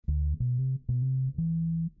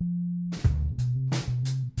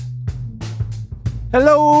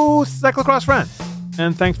Hello, cyclocross friends,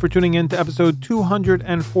 and thanks for tuning in to episode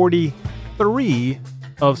 243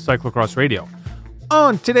 of Cyclocross Radio.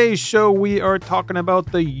 On today's show, we are talking about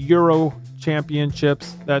the Euro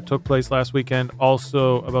Championships that took place last weekend,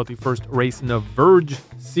 also about the first race in the Verge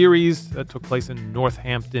Series that took place in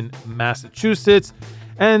Northampton, Massachusetts,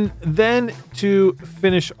 and then to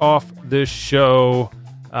finish off this show,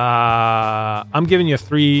 I'm giving you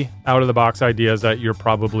 3 out-of-the-box ideas that you're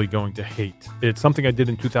probably going to hate. It's something I did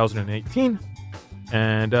in 2018,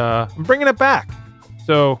 and I'm bringing it back.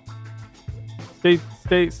 So stay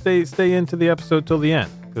into the episode till the end,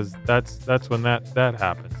 because that's when that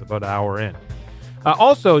happens, about an hour in.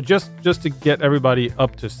 Also, just to get everybody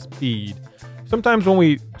up to speed, sometimes when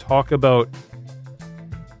we talk about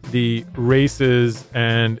the races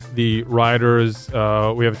and the riders,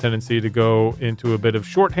 we have a tendency to go into a bit of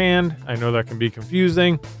shorthand. I know that can be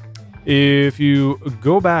confusing. If you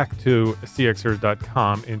go back to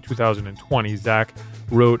cxers.com in 2020, Zach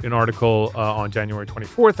wrote an article on January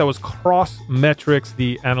 24th that was Cross Metrics,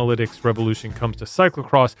 the Analytics Revolution Comes to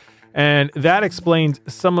Cyclocross, and that explains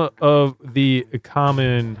some of the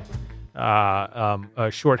common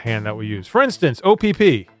shorthand that we use. For instance,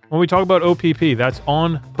 OPP. When we talk about OPP, that's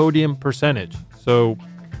on podium percentage. So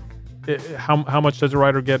how much does a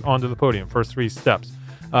rider get onto the podium? First 3 steps.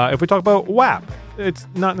 If we talk about WAP, it's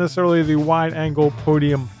not necessarily the Wide Angle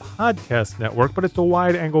Podium Podcast Network, but it's the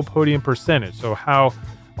Wide Angle Podium percentage. So how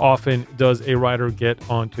often does a rider get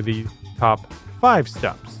onto the top 5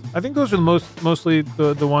 steps? I think those are mostly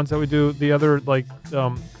the ones that we do. The other, like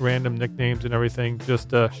random nicknames and everything,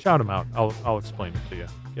 just shout them out. I'll explain it to you.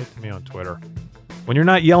 Get to me on Twitter. When you're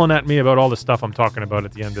not yelling at me about all the stuff I'm talking about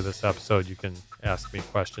at the end of this episode, you can ask me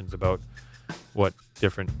questions about what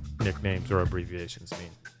different nicknames or abbreviations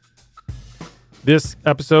mean. This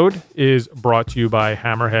episode is brought to you by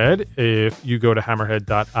Hammerhead. If you go to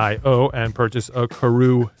hammerhead.io and purchase a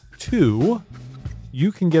Karoo 2,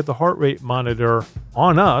 you can get the heart rate monitor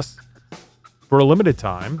on us for a limited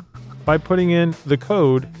time by putting in the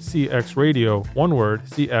code CXRadio, one word,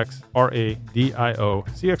 CXRADIO,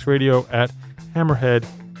 CXRadio at hammerhead.io.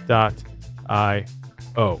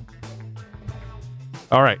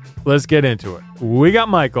 All right, let's get into it. We got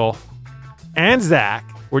Michael and Zach.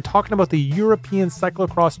 We're talking about the European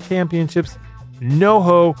Cyclocross Championships,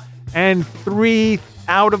 NoHo, and 3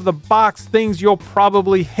 out-of-the-box things you'll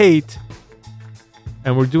probably hate.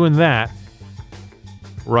 And we're doing that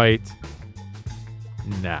right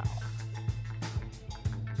now.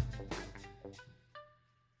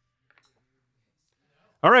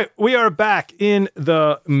 All right, we are back in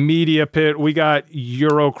the media pit. We got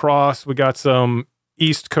Eurocross. We got some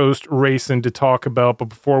East Coast racing to talk about. But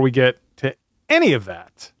before we get to any of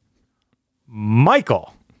that,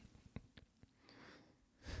 Michael,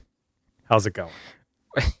 how's it going?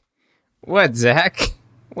 What, Zach?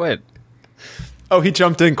 What? Oh, he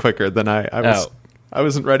jumped in quicker than I was. Oh. I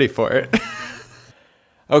wasn't ready for it.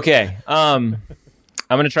 Okay.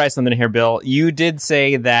 I'm going to try something here, Bill. You did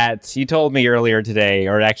say that, you told me earlier today,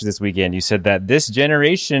 or actually this weekend, you said that this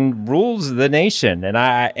generation rules the nation. And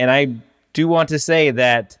I do want to say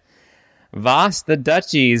that Voss the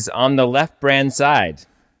Dutchies on the left brand side.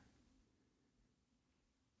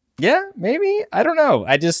 Yeah, maybe. I don't know.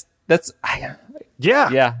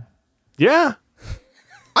 Yeah.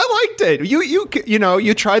 I liked it. You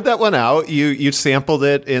tried that one out. You sampled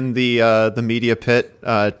it in the media pit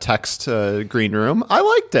text green room. I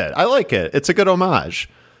liked it. I like it. It's a good homage.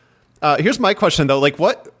 Here's my question though. Like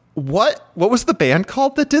what was the band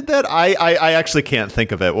called that did that? I actually can't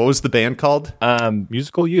think of it. What was the band called?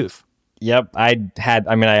 Musical Youth. Yep. I had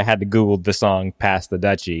to Google the song Pass the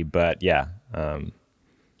Dutchie, but yeah.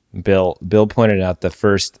 Bill pointed out the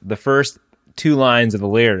first 2 lines of the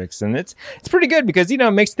lyrics, and it's pretty good because it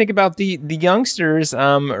makes you think about the youngsters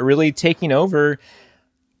really taking over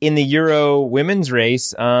in the Euro women's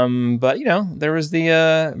race. But there was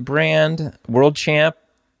the brand world champ.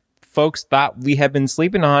 Folks thought we had been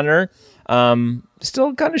sleeping on her.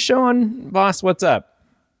 Still kind of showing Voss what's up,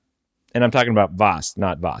 and I'm talking about Voss,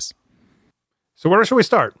 not Voss. So where should we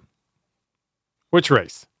start? Which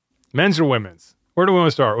race, men's or women's? Where do we want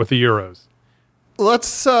to start with the Euros?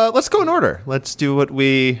 Let's go in order. Let's do what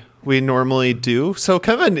we normally do. So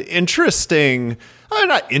kind of an interesting,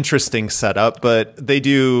 not interesting setup, but they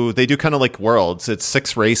do kind of like Worlds. It's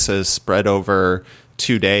 6 races spread over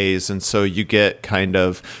 2 days, and so you get kind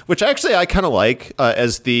of, which actually I kind of like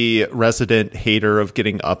as the resident hater of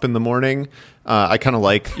getting up in the morning. I kind of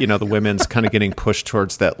like the women's kind of getting pushed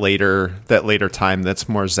towards that later time that's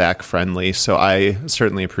more Zach friendly. So I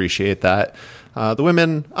certainly appreciate that. The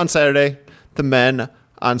women on Saturday, the men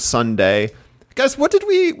on Sunday. Guys, what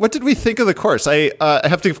did we think of the course? I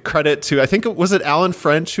have to give credit to, I think was it Alan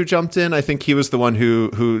French who jumped in. I think he was the one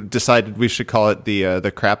who decided we should call it the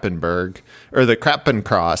Krappenberg or the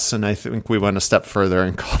Krappencross, and I think we went a step further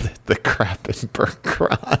and called it the Krappenberg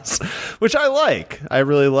Cross, which I like. I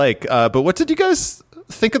really like. But what did you guys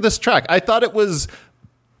think of this track? I thought it was.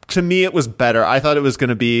 To me, it was better. I thought it was going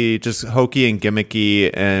to be just hokey and gimmicky,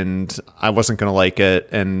 and I wasn't going to like it,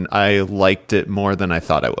 and I liked it more than I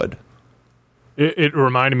thought I would. It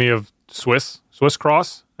reminded me of Swiss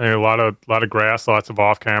Cross. I mean, a lot of grass, lots of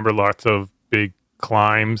off camber, lots of big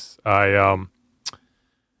climbs. I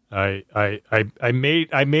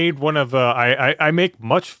made one of I make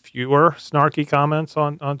much fewer snarky comments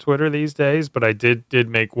on Twitter these days, but I did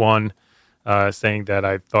make one. Saying that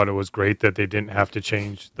I thought it was great that they didn't have to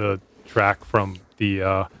change the track from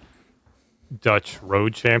the Dutch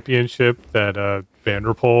Road Championship that Van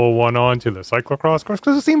der Poel won on to the cyclocross course,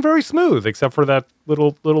 because it seemed very smooth, except for that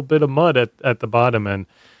little bit of mud at the bottom. And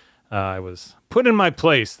I was put in my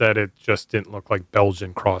place that it just didn't look like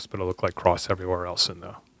Belgian cross, but it looked like cross everywhere else in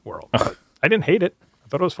the world. But I didn't hate it. I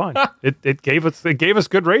thought it was fine. It gave us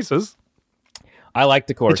good races. I liked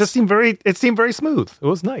the course. It just seemed very smooth. It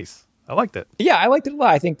was nice. I liked it. Yeah, I liked it a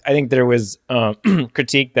lot. I think there was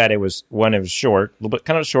critique that it was short, a little bit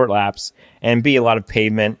kind of short laps, and B, a lot of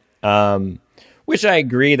pavement, which I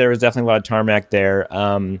agree. There was definitely a lot of tarmac there.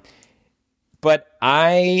 But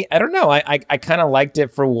I don't know. I kind of liked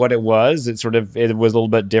it for what it was. It was a little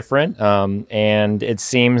bit different, and it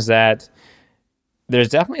seems that there's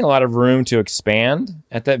definitely a lot of room to expand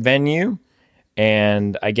at that venue.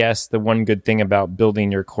 And I guess the one good thing about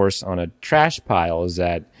building your course on a trash pile is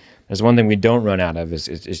that there's one thing we don't run out of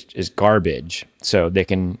is garbage. So they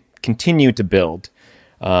can continue to build.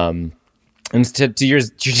 And to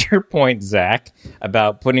your point, Zach,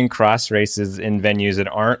 about putting cross races in venues that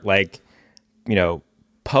aren't like,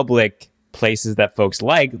 public places that folks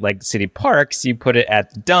like city parks, you put it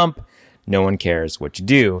at the dump. No one cares what you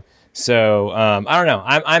do. So I don't know.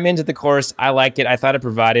 I'm into the course. I like it. I thought it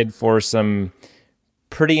provided for some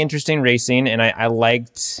pretty interesting racing, and I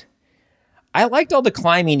liked all the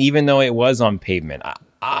climbing, even though it was on pavement.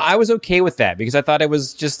 I was okay with that because I thought it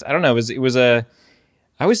was just, I don't know,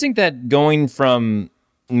 I always think that going from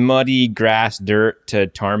muddy grass, dirt to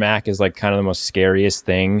tarmac is like kind of the most scariest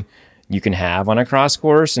thing you can have on a cross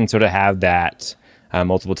course. And so to have that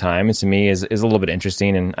multiple times to me is a little bit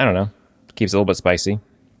interesting, and I don't know, keeps it a little bit spicy.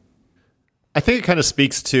 I think it kind of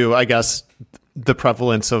speaks to, I guess, the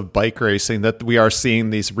prevalence of bike racing, that we are seeing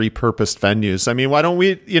these repurposed venues. I mean, why don't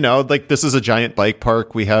we, this is a giant bike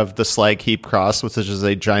park. We have the Slag Heap Cross, which is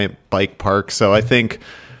a giant bike park. So I think,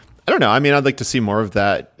 I don't know. I mean, I'd like to see more of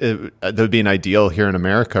that. That would be an ideal here in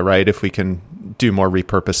America, right? If we can do more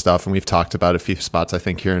repurposed stuff. And we've talked about a few spots, I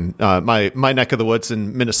think, here in my neck of the woods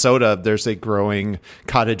in Minnesota. There's a growing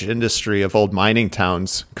cottage industry of old mining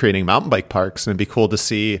towns creating mountain bike parks. And it'd be cool to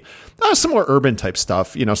see some more urban type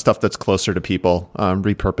stuff, stuff that's closer to people,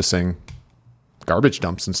 repurposing garbage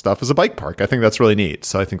dumps and stuff as a bike park. I think that's really neat.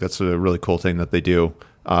 So I think that's a really cool thing that they do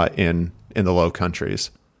in the Low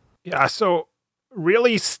Countries. Yeah, so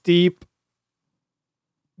really steep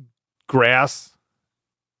grass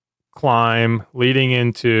climb leading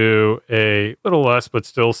into a little less but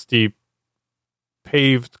still steep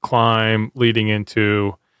paved climb leading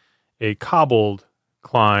into a cobbled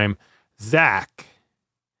climb. Zach,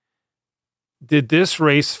 did this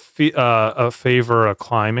race favor a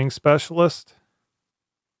climbing specialist?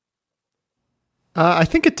 I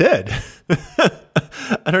think it did.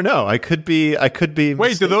 I don't know. I could be. Wait,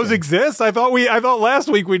 mistaken. do those exist? I thought last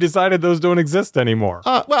week we decided those don't exist anymore.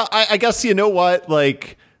 Well, I guess you know what.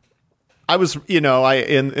 Like, I was, in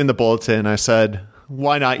the bulletin, I said,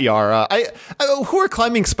 why not Yara? Who are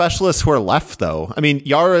climbing specialists who are left though? I mean,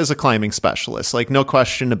 Yara is a climbing specialist. Like, no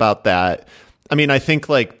question about that. I mean, I think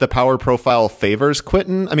like the power profile favors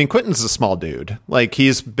Quinton. I mean, Quinton's a small dude. Like,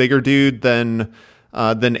 he's bigger dude than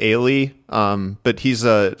Ailey, but he's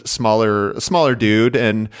a smaller dude.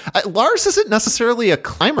 And Lars isn't necessarily a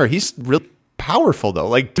climber. He's really powerful though.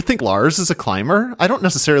 Like, do you think Lars is a climber? I don't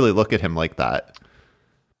necessarily look at him like that.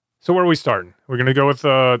 So where are we starting? We're going to go with,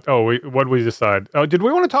 what did we decide? Oh, did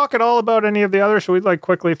we want to talk at all about any of the others? Should we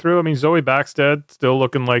quickly through? I mean, Zoe Backstead still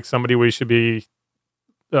looking like somebody we should be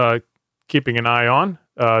keeping an eye on.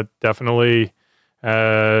 Definitely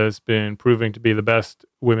has been proving to be the best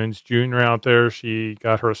women's junior out there. She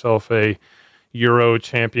got herself a Euro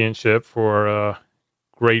championship for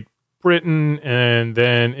Great Britain, and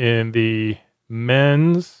then in the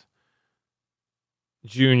men's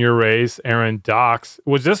junior race, Aaron Dox.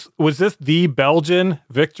 Was this the Belgian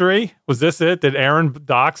victory? Was this it? Did Aaron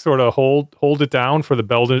Dox sort of hold it down for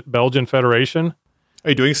the Belgian Federation? Are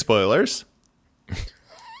you doing spoilers?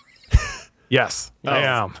 Yes, I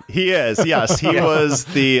am. He is. Yes, he was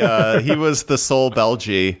the sole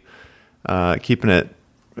Belgie, keeping it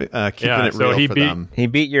real for them. He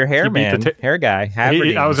beat your hair hair guy.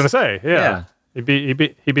 I was going to say, yeah. He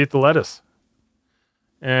beat the lettuce.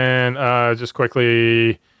 And just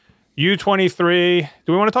quickly, U23.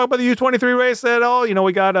 Do we want to talk about the U23 race at all? You know,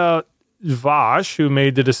 we got Vash, who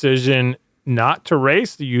made the decision not to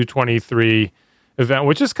race the U23 event,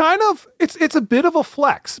 which is kind of it's a bit of a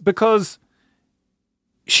flex because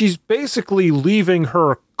she's basically leaving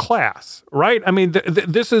her class, right? I mean,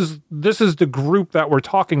 this is the group that we're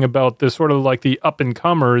talking about, this sort of like the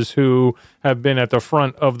up-and-comers who have been at the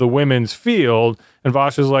front of the women's field. And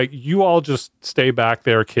Vash is like, you all just stay back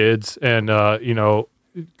there, kids, and,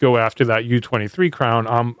 go after that U23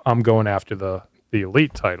 crown. I'm going after the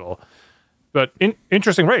elite title. But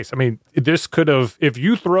interesting race. I mean, this could have, if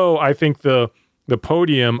you throw, I think, the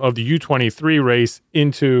podium of the U23 race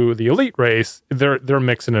into the elite race, they're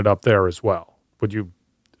mixing it up there as well. Would you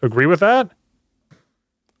agree with that?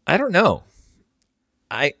 I don't know.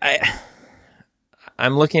 I'm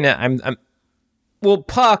looking at well,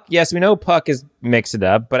 Puck. Yes, we know Puck is mixed it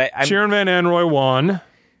up, but Sharon Van Anrooy won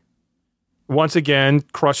once again,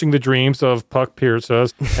 crushing the dreams of Puck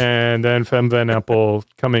Pierces, and then Fem Van Empel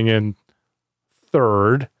coming in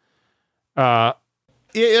third. But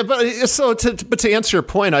to answer your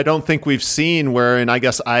point, I don't think we've seen where, and I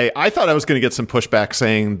guess I thought I was going to get some pushback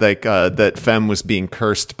saying like that Fem was being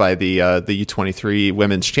cursed by the U23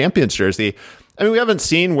 women's champions jersey. I mean, we haven't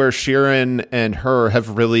seen where Sheeran and her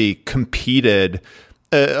have really competed.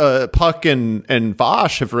 Puck and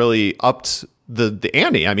Vash have really upped the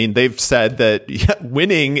ante. I mean, they've said that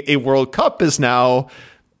winning a World Cup is now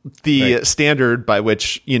the standard by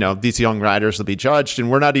which, these young riders will be judged. And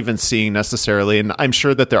we're not even seeing necessarily, and I'm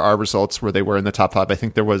sure that there are results where they were in the top five. I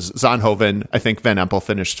think there was Zonhoven. I think Van Empel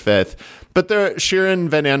finished fifth. But Sheeran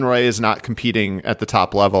Van Anrooy is not competing at the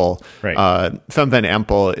top level. Right. Fem Van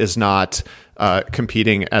Empel is not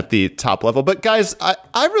competing at the top level. But guys,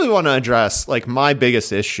 I really want to address like my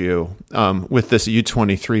biggest issue with this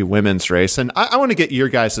U23 women's race. And I want to get your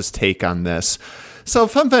guys' take on this. So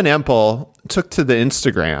Fem Van Empel took to the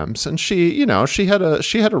Instagrams and she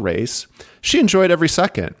had a race. She enjoyed every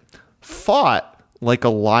second. Fought like a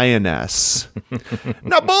lioness.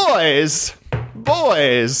 Now, boys.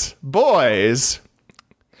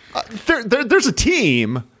 There's a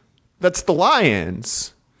team that's the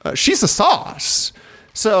Lions. She's a sauce.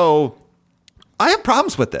 So I have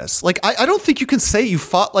problems with this. Like, I don't think you can say you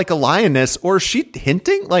fought like a lioness, or is she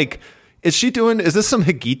hinting like, is this some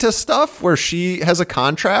Higita stuff where she has a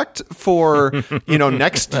contract for,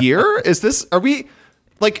 next year? Is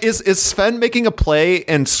Sven making a play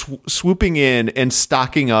and swooping in and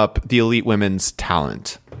stocking up the elite women's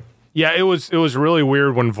talent? Yeah, it was really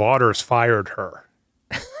weird when Vaughters fired her.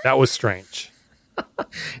 That was strange.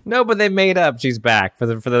 No, but they made up. She's back for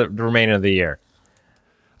the remainder of the year.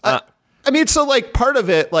 I mean, so like part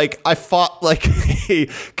of it, like I fought like a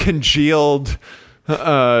congealed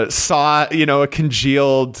a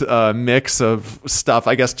congealed mix of stuff.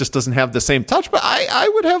 I guess just doesn't have the same touch. But I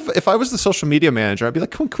would have, if I was the social media manager, I'd be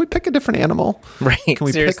like, can we pick a different animal? Right? Can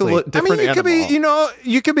we Seriously. pick a different animal?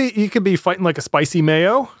 You could be fighting like a spicy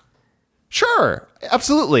mayo. Sure,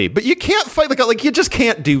 absolutely, but you can't fight like you just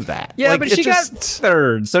can't do that. Yeah, like, but she got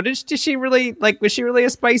third. So did she really was she really a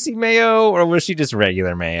spicy mayo, or was she just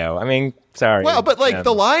regular mayo? I mean, sorry. Well, but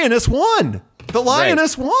the lioness won. The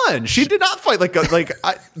lioness won. She did not fight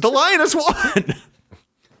the lioness won.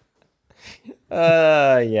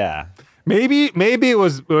 Yeah. Maybe it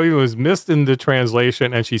was missed in the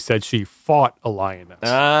translation, and she said she fought a lioness.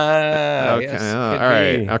 Okay. Yes, All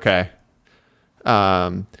right. Okay.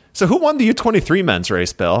 So who won the U23 men's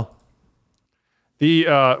race, Bill?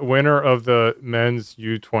 The winner of the men's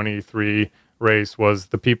U23 race was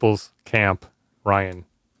the People's Camp, Ryan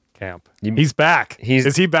Camp. He's back.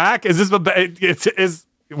 Is he back? Is this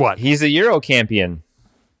what? He's a Euro champion.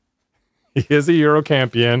 He is a Euro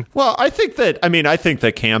champion. Well, I think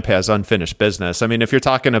that Camp has unfinished business. I mean, if you're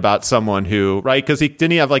talking about someone who, right, because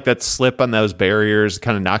didn't he have like that slip on those barriers,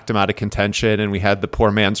 kind of knocked him out of contention, and we had the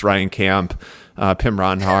poor man's Ryan Camp, Pim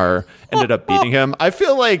Ronhaar ended up beating him. I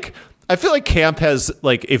feel like Camp has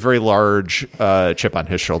like a very large chip on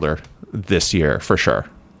his shoulder this year for sure.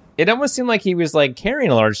 It almost seemed like he was like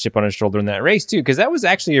carrying a large chip on his shoulder in that race too, because that was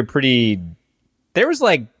actually there was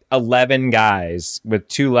like 11 guys with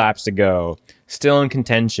 2 laps to go still in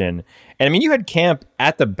contention, And I meing, you had Camp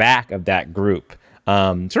at the back of that group,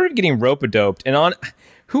 sort of getting rope-a-doped. And on,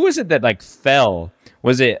 who was it that like fell?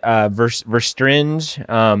 Was it Verstringe?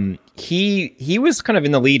 He was kind of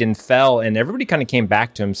in the lead and fell, and everybody kind of came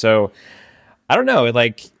back to him. So I don't know,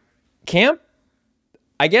 like Camp.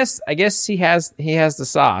 I guess he has the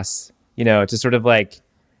sauce, to sort of like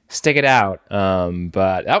stick it out.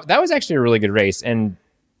 But that was actually a really good race, and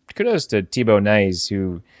kudos to Thibaut Nice,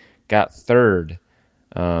 who got third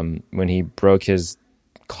when he broke his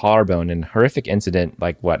collarbone in a horrific incident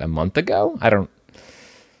like a month ago.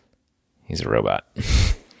 He's a robot.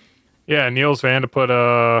 Yeah, Niels Van de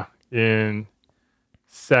Putte in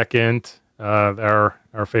second, our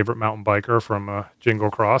favorite mountain biker from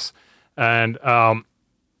Jingle Cross. And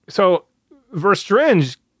so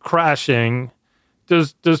Verstringe crashing,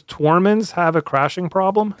 does Tormans have a crashing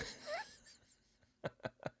problem?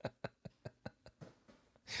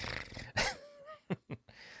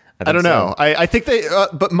 I don't know. I think they,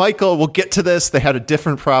 but Michael, we'll get to this. They had a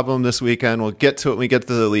different problem this weekend. We'll get to it when we get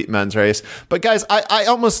to the elite men's race. But guys,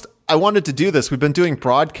 I wanted to do this. We've been doing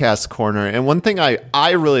Broadcast Corner, and one thing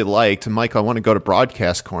I really liked, and Michael, I want to go to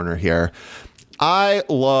Broadcast Corner here. I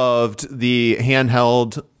loved the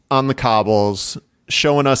handheld on the cobbles,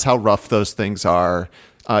 showing us how rough those things are.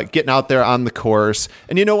 Getting out there on the course.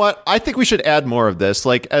 And you know what? I think we should add more of this.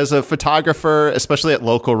 Like, as a photographer, especially at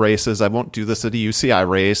local races, I won't do this at a UCI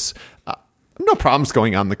race. No problems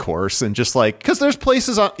going on the course, and just like, because there's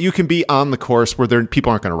places you can be on the course where people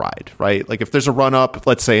aren't going to ride, right? Like if there's a run up,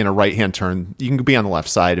 let's say in a right-hand turn, you can be on the left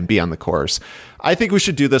side and be on the course. I think we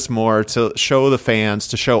should do this more to show the fans,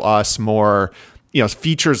 to show us more,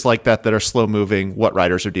 features like that are slow moving, what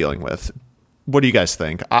riders are dealing with. What do you guys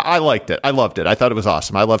think? I liked it. I loved it. I thought it was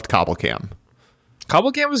awesome. I loved Cobble Cam.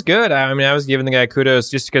 Cobble Cam was good. I mean, I was giving the guy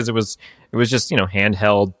kudos just because it was just,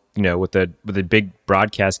 handheld, with a big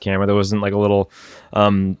broadcast camera. There wasn't like a little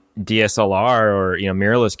DSLR or,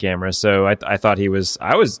 mirrorless camera. So I thought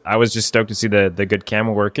I was just stoked to see the good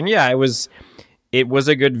camera work. And yeah, it was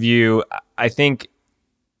a good view. I think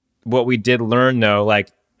what we did learn though,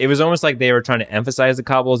 like it was almost like they were trying to emphasize the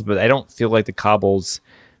cobbles, but I don't feel like the cobbles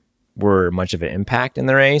were much of an impact in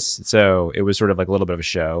the race. So it was sort of like a little bit of a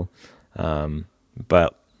show.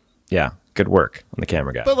 But yeah, good work on the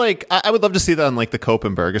camera guy. But like, I would love to see that on like the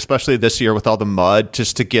Koppenberg, especially this year with all the mud,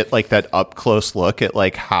 just to get like that up close look at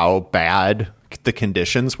like how bad the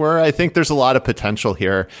conditions were. I think there's a lot of potential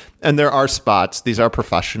here, and there are spots. These are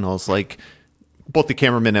professionals, like both the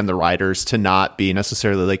cameramen and the riders, to not be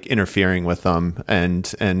necessarily like interfering with them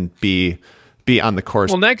and be on the course.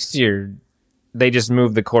 Well, next year they just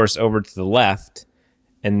moved the course over to the left,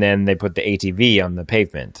 and then they put the ATV on the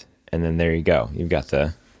pavement, and then there you go. You've got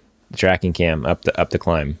the tracking cam up the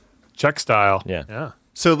climb. Czech style. Yeah.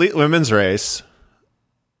 So elite women's race.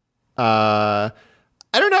 I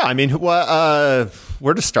don't know. I mean,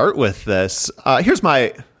 where to start with this?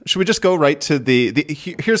 Should we just go right to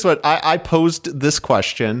here's what I posed this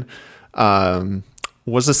question.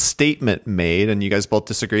 Was a statement made, and you guys both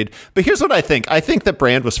disagreed. But here's what I think. I think that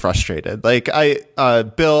Brand was frustrated. Like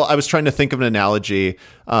Bill, I was trying to think of an analogy.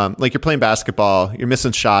 Like you're playing basketball, you're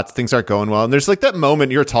missing shots, things aren't going well. And there's like that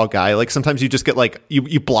moment, you're a tall guy. Like sometimes you just get like,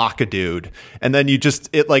 you block a dude, and then you're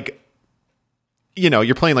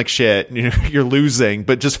playing like shit, you're losing,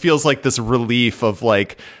 but just feels like this relief of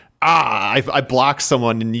like, I blocked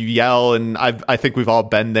someone, and you yell, and I think we've all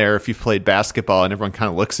been there if you've played basketball, and everyone kind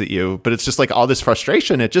of looks at you, but it's just like all this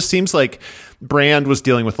frustration. It just seems like Brand was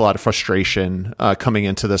dealing with a lot of frustration coming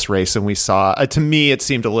into this race, and we saw, to me, it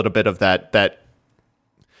seemed a little bit of that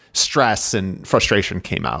stress and frustration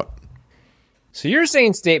came out. So you're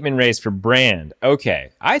saying statement race for Brand.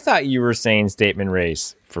 Okay. I thought you were saying statement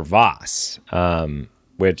race for Voss,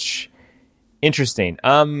 which, interesting.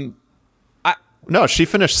 No, she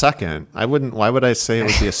finished second. Why would I say it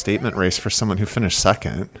would be a statement race for someone who finished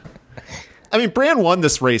second? I mean, Brand won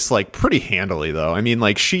this race like pretty handily though. I mean,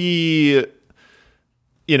 like she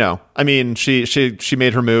made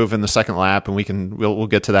her move in the second lap, and we'll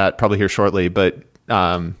get to that probably here shortly, but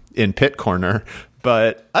in pit corner.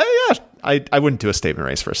 But I wouldn't do a statement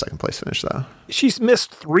race for a second place finish though. She's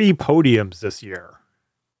missed 3 podiums this year.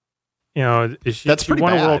 That's pretty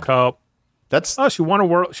won bad. a World Cup. She won a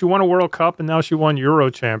World Cup, and now she won Euro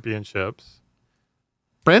Championships.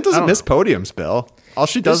 Brand doesn't miss podiums, Bill. All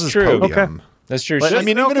she does is podium. Okay. That's true. But, I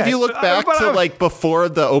mean, even if you look back to like before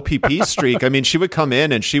the OPP streak, I mean, she would come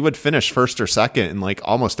in and she would finish first or second in like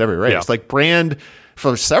almost every race. Yeah. Like Brand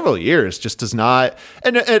for several years just does not.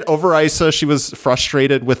 And at Overijse, she was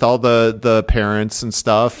frustrated with all the parents and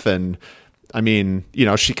stuff. And I mean,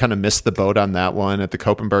 she kind of missed the boat on that one at the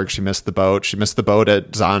Koppenberg. She missed the boat. She missed the boat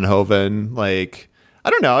at Zonhoven. Like, I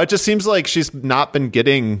don't know. It just seems like she's not been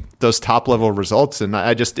getting those top level results. And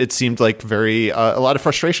it seemed like a lot of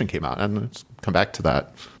frustration came out. And let's come back to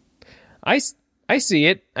that. I see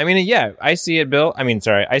it. I mean, yeah, I see it, Bill. I mean,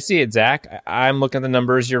 sorry, I see it, Zach. I'm looking at the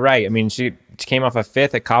numbers. You're right. I mean, she came off a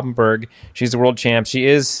 5th at Koppenberg. She's the world champ. She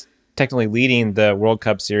is technically leading the World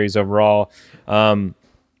Cup series overall.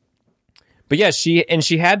 But yeah, she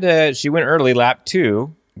went early, lap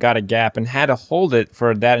 2, got a gap, and had to hold it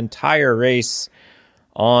for that entire race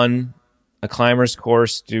on a climber's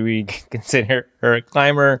course. Do we consider her a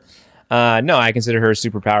climber? No, I consider her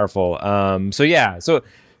super powerful.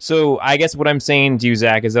 So I guess what I'm saying to you,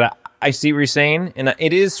 Zach, is that I see what you're saying, and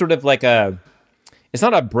it is sort of like it's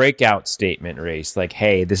not a breakout statement race, like,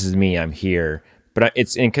 hey, this is me, I'm here. But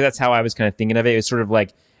because that's how I was kind of thinking of it. It's sort of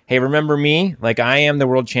like, hey, remember me? Like, I am the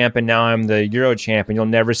world champ, and now I'm the Euro champ, and you'll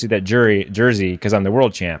never see that jersey because I'm the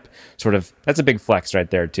world champ. Sort of, that's a big flex right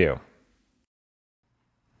there, too.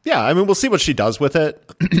 Yeah, I mean, we'll see what she does with it.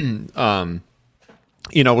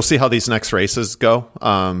 We'll see how these next races go.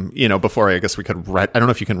 Before I guess we could, I don't know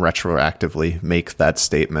if you can retroactively make that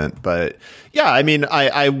statement, but yeah, I mean,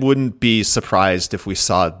 I wouldn't be surprised if we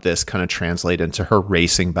saw this kind of translate into her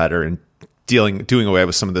racing better and doing away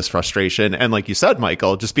with some of this frustration. And like you said,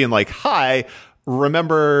 Michael, just being like, hi,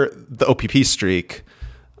 remember the OPP streak?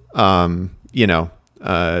 Screw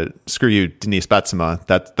you, Denise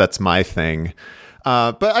Betsema. That's my thing.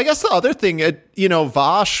 But I guess the other thing,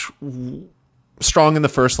 Vosh, strong in the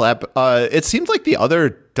first lap. It seemed like the other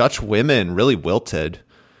Dutch women really wilted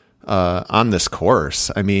on this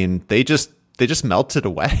course. I mean, they just melted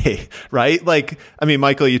away, right? Like, I mean,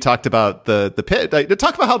 Michael, you talked about the pit.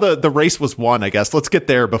 Talk about how the race was won, I guess. Let's get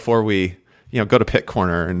there before we go to pit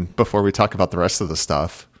corner and before we talk about the rest of the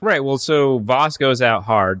stuff. Right. Well, so Voss goes out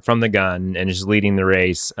hard from the gun and is leading the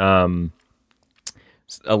race.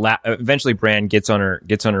 Eventually Brand gets on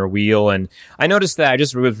her wheel, and I noticed that I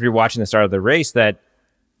just was rewatching the start of the race that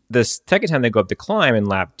this second time they go up the climb in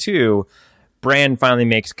lap 2, Brand finally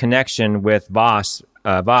makes connection with Vosh,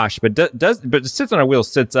 but sits on her wheel,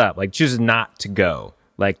 sits up, like chooses not to go,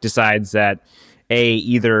 like decides that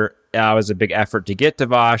either it was a big effort to get to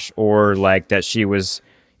Vosh, or like that she was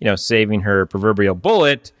saving her proverbial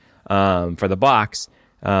bullet for the box.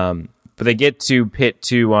 But they get to pit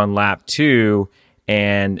 2 on lap 2.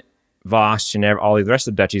 And Voss and all the rest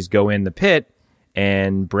of the Dutchies go in the pit,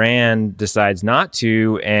 and Brand decides not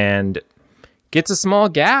to and gets a small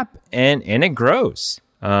gap, and it grows.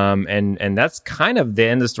 And that's kind of the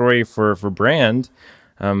end of the story for Brand.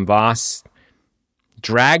 Voss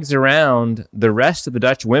drags around the rest of the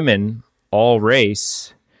Dutch women all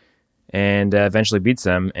race and eventually beats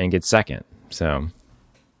them and gets second. So...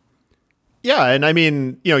 yeah, and I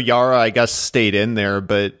mean, Yara, I guess, stayed in there,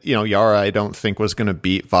 but, Yara, I don't think was going to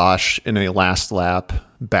beat Vosh in a last lap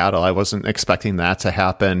battle. I wasn't expecting that to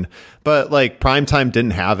happen. But, like, Primetime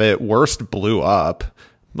didn't have it. Worst blew up.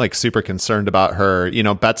 Like, super concerned about her.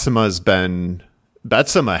 Betsema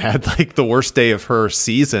had, like, the worst day of her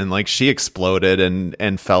season. Like, she exploded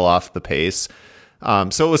and fell off the pace.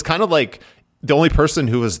 So it was kind of like the only person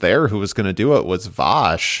who was there who was going to do it was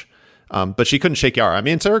Vosh. But she couldn't shake Yara. I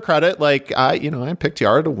mean, to her credit, like, I picked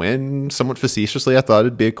Yara to win somewhat facetiously. I thought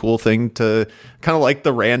it'd be a cool thing to kind of like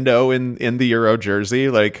the rando in the Euro jersey.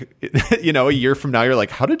 Like, a year from now, you're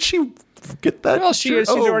like, how did she get that? Well, she'd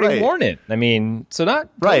already worn it. I mean, so not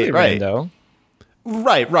totally rando.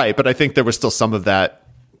 Right. But I think there was still some of that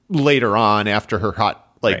later on after her hot,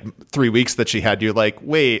 3 weeks that she had. You're like,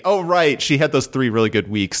 wait, oh, right. She had those 3 really good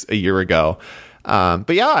weeks a year ago.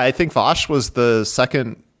 But yeah, I think Vosh was the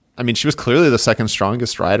second. I mean, she was clearly the second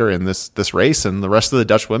strongest rider in this race, and the rest of the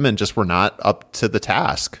Dutch women just were not up to the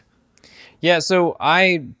task. Yeah, so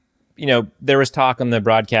there was talk on the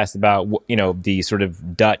broadcast about, the sort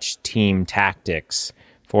of Dutch team tactics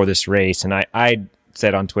for this race, and I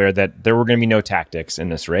said on Twitter that there were going to be no tactics in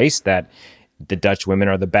this race, that the Dutch women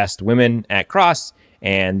are the best women at cross,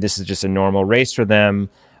 and this is just a normal race for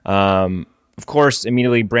them. Of course,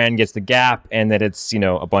 immediately Brand gets the gap, and that it's,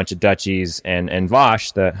 a bunch of Dutchies and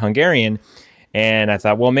Vosh, the Hungarian. And I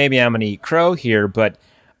thought, well, maybe I'm going to eat crow here, but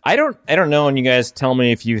I don't know. And you guys tell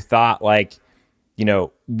me if you thought, like,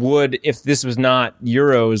 if this was not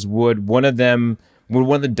Euros, would one of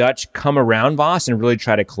the Dutch come around Voss and really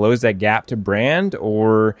try to close that gap to Brand?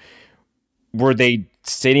 Or were they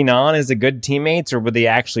sitting on as a good teammates, or were they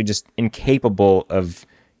actually just incapable of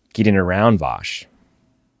getting around Vosh?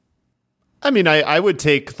 I mean, I would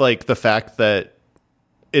take, like, the fact that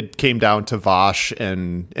it came down to Vosh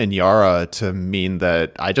and Yara to mean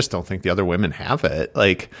that I just don't think the other women have it.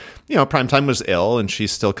 Like, Primetime was ill and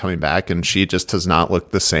she's still coming back and she just does not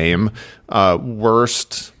look the same.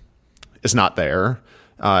 Worst is not there.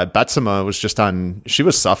 Betsema was she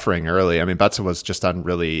was suffering early. I mean, Betsema was just on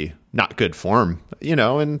really not good form,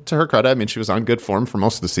 and to her credit, I mean, she was on good form for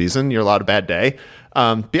most of the season. You're allowed a bad day.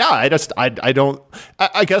 But yeah, I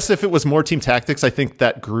guess if it was more team tactics, I think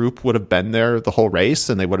that group would have been there the whole race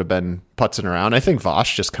and they would have been putzing around. I think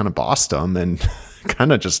Vosh just kind of bossed them and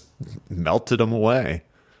kind of just melted them away.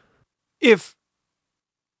 If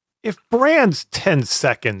Brand's 10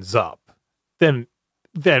 seconds up, then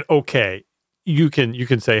okay. You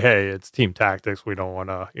can say, hey, it's team tactics. We don't want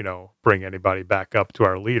to, bring anybody back up to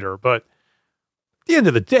our leader. But at the end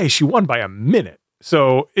of the day, she won by a minute.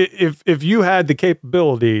 So if you had the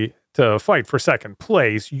capability to fight for second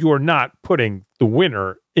place, you're not putting the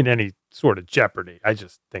winner in any sort of jeopardy. I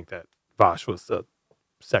just think that Vosh was the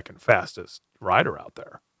second fastest rider out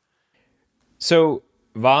there. So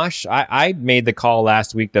Vosh, I made the call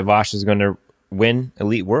last week that Vosh is going to win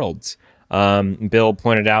Elite Worlds. Bill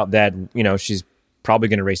pointed out that, she's probably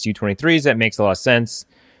going to race U23s. That makes a lot of sense.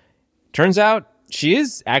 Turns out she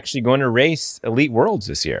is actually going to race Elite Worlds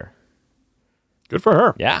this year. Good for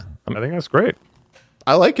her. Yeah. I think that's great.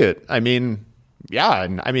 I like it. I mean, yeah.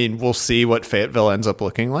 And I mean, we'll see what Fayetteville ends up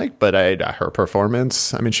looking like, but her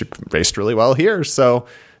performance, I mean, she raced really well here. So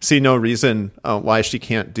see no reason why she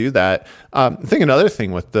can't do that. I think another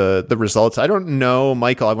thing with the results, I don't know,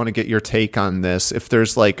 Michael, I want to get your take on this. If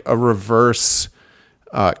there's like a reverse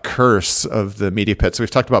curse of the media pit. So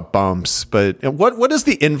we've talked about bumps, but what is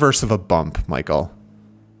the inverse of a bump, Michael?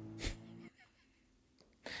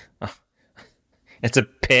 It's a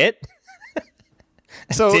pit.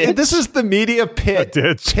 So this is the media pit.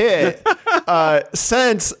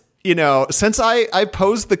 Since I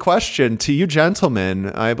posed the question to you gentlemen,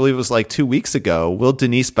 I believe it was like 2 weeks ago, will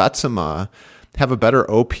Denise Betsema have a better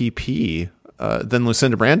OPP than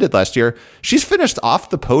Lucinda Brand did last year? She's finished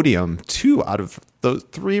off the podium 2 out of those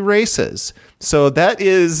 3 races. So that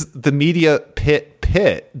is the media pit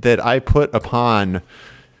that I put upon,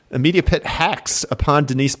 a media pit hex upon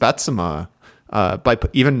Denise Betsema by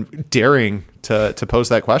even daring to pose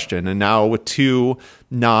that question. And now with 2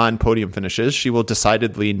 non-podium finishes, she will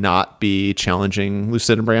decidedly not be challenging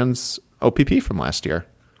Lucinda Brand's OPP from last year.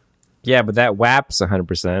 Yeah, but that WAP's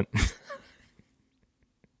 100%.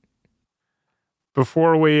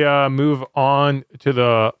 Before we move on to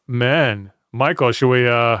the men, Michael, should we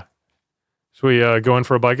go in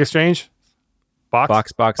for a bike exchange?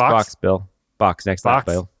 Box, Bill. Box, next up,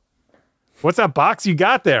 Bill. What's that box you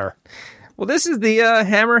got there? Well, this is the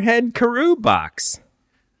Hammerhead Karoo box.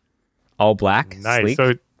 All black, nice.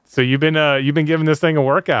 Sleek. So you've been giving this thing a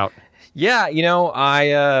workout. Yeah,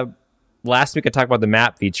 I last week I talked about the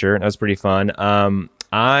map feature, and that was pretty fun.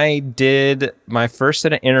 I did my first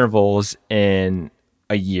set of intervals in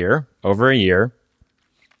over a year.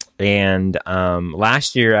 And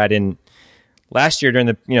last year during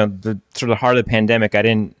the the sort of heart of the pandemic, I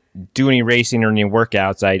didn't do any racing or any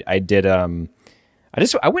workouts. I did I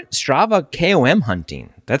went Strava KOM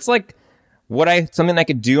hunting. That's like something I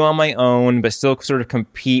could do on my own, but still sort of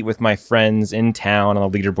compete with my friends in town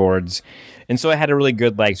on the leaderboards. And so I had a really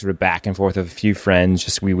good sort of back and forth with a few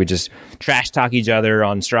friends. We would just trash talk each other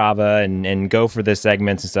on Strava and go for the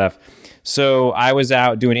segments and stuff. So I was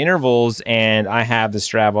out doing intervals, and I have the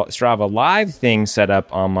Strava Live thing set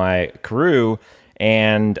up on my Karoo,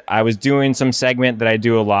 and I was doing some segment that I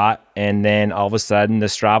do a lot, and then all of a sudden the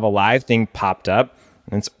Strava Live thing popped up,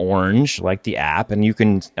 and it's orange like the app,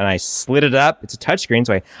 and I slid it up. It's a touchscreen,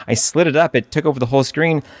 so I slid it up. It took over the whole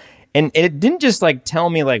screen. And it didn't just tell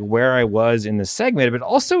me where I was in the segment, but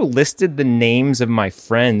also listed the names of my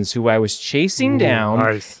friends who I was chasing down.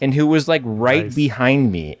 Nice. And who was right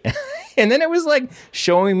behind me. And then it was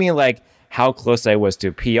showing me how close I was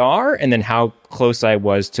to PR, and then how close I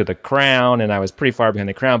was to the crown, and I was pretty far behind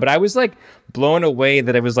the crown. But I was blown away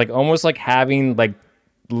that it was almost having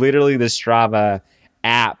literally the Strava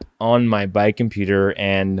app on my bike computer.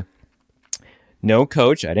 And no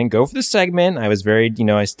coach. I didn't go for the segment. I was very,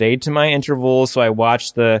 I stayed to my intervals. So I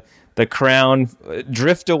watched the crown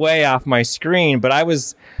drift away off my screen. But I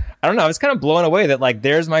was kind of blown away that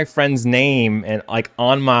there's my friend's name and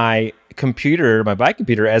on my computer, my bike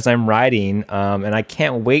computer, as I'm riding. And I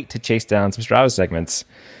can't wait to chase down some Strava segments.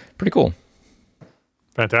 Pretty cool.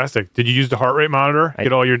 Fantastic. Did you use the heart rate monitor?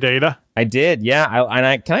 Get all your data? I did,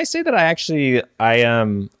 yeah. Can I say that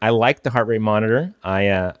I like the heart rate monitor. I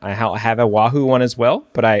have a Wahoo one as well,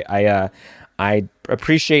 but I I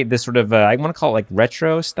appreciate this sort of I want to call it like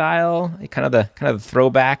retro style, kind of the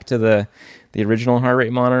throwback to the original heart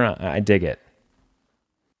rate monitor. I dig it.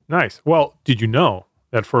 Nice. Well, did you know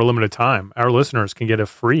that for a limited time, our listeners can get a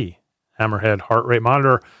free Hammerhead heart rate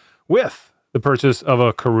monitor with the purchase of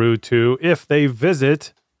a Karoo 2 if they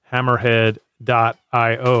visit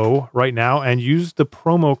hammerhead.io right now and use the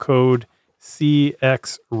promo code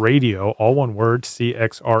CXRadio, all one word,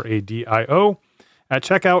 CXRADIO, at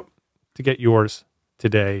checkout to get yours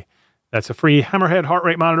today. That's a free Hammerhead heart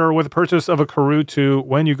rate monitor with the purchase of a Karoo 2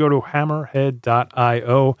 when you go to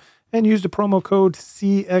hammerhead.io and use the promo code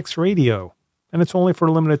CXRadio. And it's only for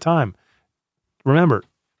a limited time. Remember,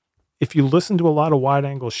 if you listen to a lot of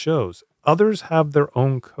wide-angle shows, others have their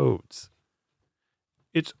own codes.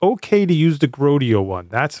 It's okay to use the Grodio one.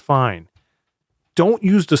 That's fine. Don't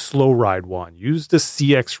use the Slow Ride one. Use the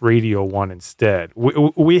CX Radio one instead.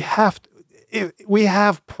 We have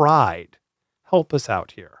pride. Help us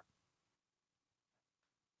out here.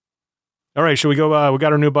 All right, should we go? We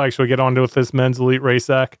got our new bike. Should we get on with this men's elite race,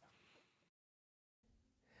 Zach?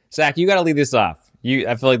 Zach, you got to lead this off.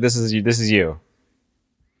 I feel like this is you.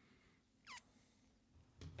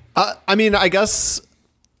 I mean, I guess,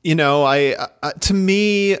 to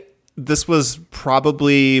me, this was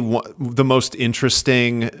probably the most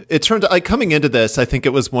interesting. It turned out, coming into this, I think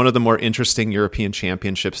it was one of the more interesting European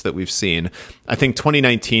championships that we've seen. I think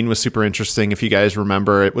 2019 was super interesting. If you guys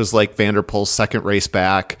remember, it was like Van der Poel's second race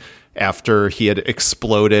back after he had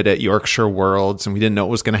exploded at Yorkshire Worlds, and we didn't know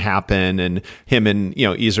what was going to happen. And him and,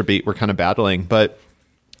 Iserbyt were kind of battling. But,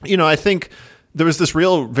 I think there was this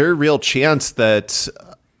very real chance that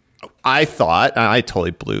I thought, and I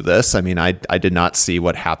totally blew this. I mean, I did not see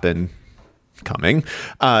what happened coming.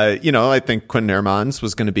 I think Quinten Hermans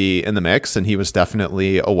was going to be in the mix, and he was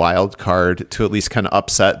definitely a wild card to at least kind of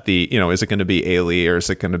upset the, is it going to be Ailey or is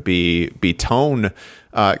it going to be Tone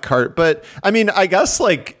cart? But I mean, I guess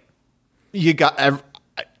you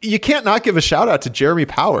can't not give a shout out to Jeremy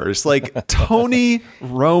Powers, Tony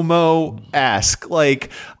Romo-esque.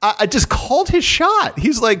 I just called his shot.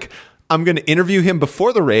 He's like, I'm going to interview him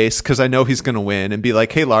before the race because I know he's going to win, and be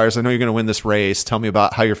like, hey, Lars, I know you're going to win this race. Tell me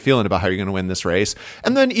about how you're feeling about how you're going to win this race.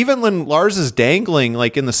 And then even when Lars is dangling,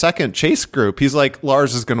 in the second chase group, he's like,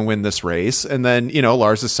 Lars is going to win this race. And then,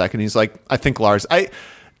 Lars is second. He's like, I think Lars,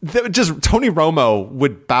 just Tony Romo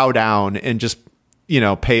would bow down and just,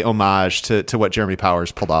 pay homage to what Jeremy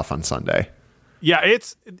Powers pulled off on Sunday. Yeah,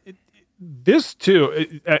 this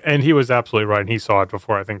too, and he was absolutely right, and he saw it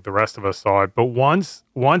before I think the rest of us saw it. But once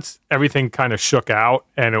everything kind of shook out,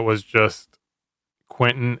 and it was just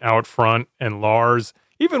Quinten out front and Lars,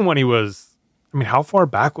 even when he was, how far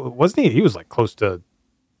back wasn't he? He was close to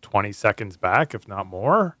 20 seconds back, if not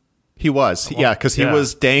more. He was, because he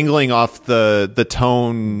was dangling off the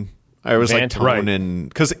Tone. I was Tone, right. And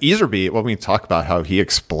because Iserbyt, when we talk about how he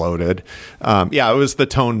exploded, it was the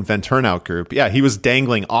Tone Venturnout group. Yeah, he was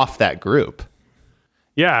dangling off that group.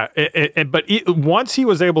 Yeah, but once he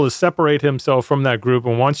was able to separate himself from that group,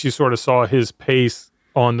 and once you sort of saw his pace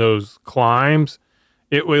on those climbs,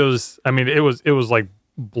 it was like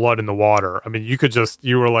blood in the water. I mean,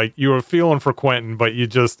 you were feeling for Quinten, but it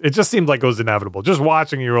just seemed like it was inevitable. Just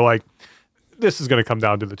watching, you were like, this is going to come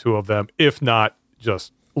down to the two of them, if not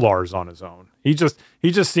just Lars on his own. He just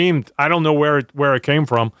seemed, I don't know where it came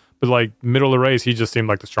from, but middle of the race, he just seemed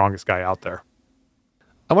like the strongest guy out there.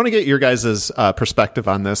 I want to get your guys' perspective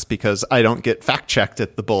on this because I don't get fact checked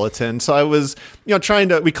at the bulletin. So I was,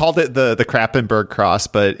 we called it the Krappenberg cross,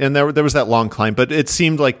 and there was that long climb, but it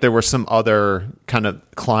seemed like there were some other kind of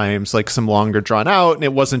climbs, some longer drawn out, and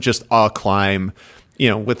it wasn't just a climb,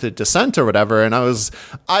 with the descent or whatever. And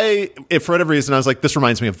if for whatever reason, I was like, this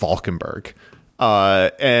reminds me of Valkenburg.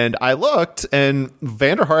 And I looked, and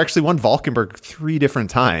Van der Haar actually won Valkenburg 3 different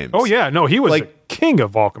times. Oh yeah, no, he was the king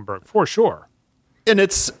of Valkenburg for sure. And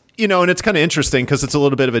it's kind of interesting because it's a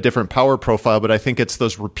little bit of a different power profile, but I think it's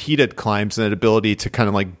those repeated climbs and that ability to kind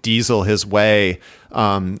of diesel his way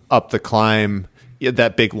up the climb,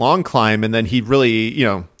 that big long climb, and then he really,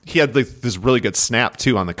 he had this really good snap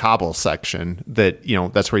too on the cobble section that,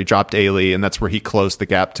 that's where he dropped Ailey, and that's where he closed the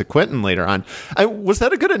gap to Quinten later on. Was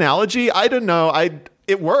that a good analogy? I don't know.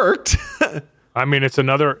 It worked. I mean, it's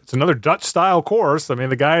another Dutch style course. I mean,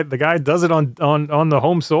 the guy does it on the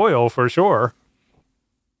home soil for sure.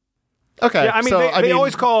 Okay. Yeah, I mean, they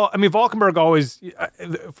always call, Valkenburg always,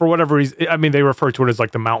 for whatever reason, they refer to it as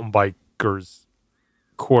the mountain bikers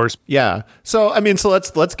course. Yeah. So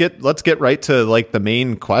let's get right to the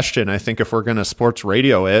main question. I think if we're going to sports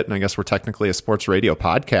radio it, and I guess we're technically a sports radio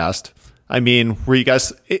podcast. Were you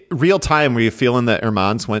guys real time? Were you feeling that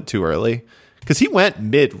Hermans went too early? because he went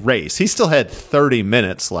mid-race. He still had 30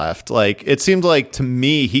 minutes left. Like, it seemed like to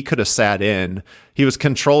me he could have sat in. He was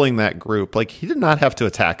controlling that group. Like, he did not have to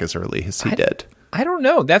attack as early as he did. I don't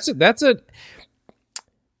know. That's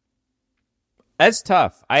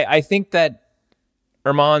tough. I think that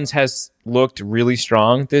Hermans has looked really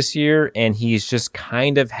strong this year, and he's just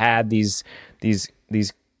kind of had these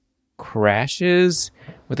crashes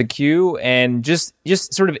with a Q and just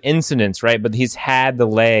sort of incidents, right? But he's had the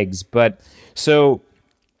legs. But so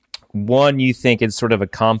one, you think it's sort of a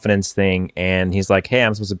confidence thing, and he's like, "Hey,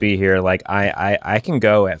 I'm supposed to be here. Like, I can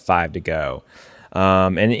go at 5 to go."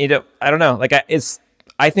 And I don't know. Like,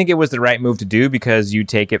 I think it was the right move to do because you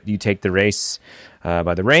take the race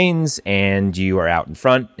by the reins, and you are out in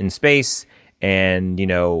front in space. And,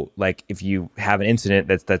 like, if you have an incident,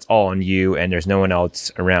 that's all on you, and there's no one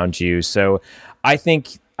else around you. So I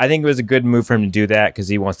think it was a good move for him to do that because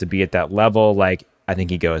he wants to be at that level. Like, I think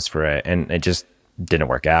he goes for it, and it just didn't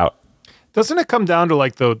work out. Doesn't it come down to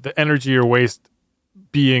like the energy or waste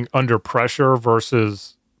being under pressure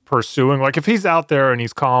versus pursuing? Like, if he's out there and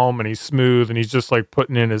he's calm and he's smooth and he's just like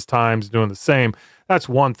putting in his times doing the same, that's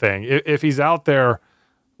one thing. If he's out there,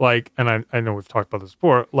 like, and I know we've talked about this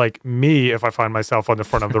before, like me, if I find myself on the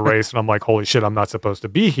front of the race and I'm like, holy shit, I'm not supposed to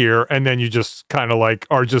be here. And then you just kind of like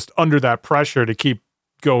are just under that pressure to keep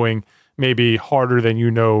going maybe harder than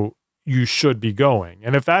you should be going.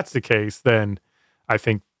 And if that's the case, then I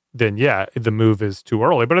think yeah, the move is too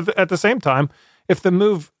early. But at the same time, if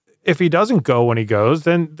he doesn't go when he goes,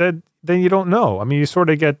 then you don't know. I mean, you sort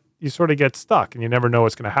of get stuck and you never know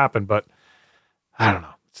what's going to happen. But I don't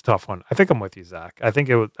know. It's a tough one. I think I'm with you, Zach. I think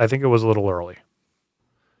it was a little early.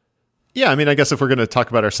 Yeah, I mean, I guess if we're going to talk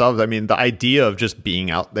about ourselves, I mean, the idea of just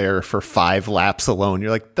being out there for 5 laps alone, you're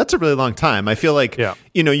like, that's a really long time. I feel like,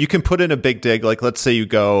 you can put in a big dig. Like, let's say you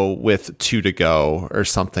go with 2 to go or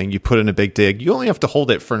something. You put in a big dig. You only have to hold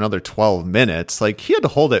it for another 12 minutes. Like, he had to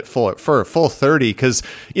hold it for a full 30 because,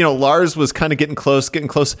 Lars was kind of getting close.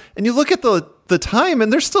 And you look at the time,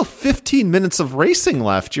 and there's still 15 minutes of racing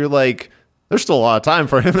left. You're like, there's still a lot of time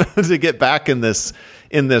for him to get back in this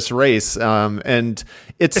race, and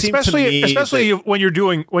it seems to me, especially when you're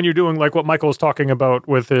doing like what Michael was talking about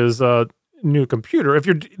with his new computer.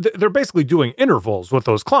 They're basically doing intervals with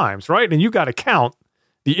those climbs, right? And you got to count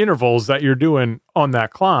the intervals that you're doing on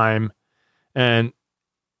that climb, and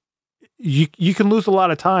you can lose a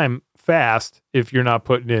lot of time fast if you're not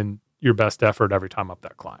putting in your best effort every time up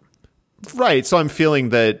that climb. Right. So I'm feeling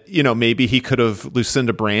that, maybe he could have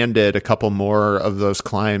Lucinda branded a couple more of those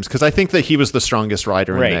climbs because I think that he was the strongest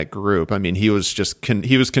rider in that group. I mean, he was just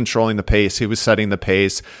he was controlling the pace. He was setting the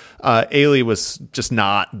pace. Ailey was just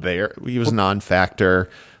not there. He was non-factor.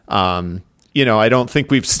 I don't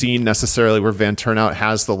think we've seen necessarily where Van Turnhout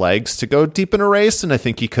has the legs to go deep in a race, and I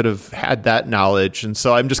think he could have had that knowledge. And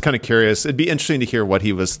so I'm just kind of curious. It'd be interesting to hear what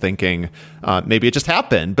he was thinking. Maybe it just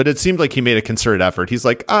happened, but it seemed like he made a concerted effort. He's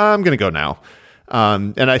like, I'm going to go now.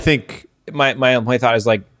 And I think my thought is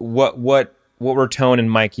like, what were Tone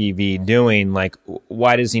and Mikey V doing? Like,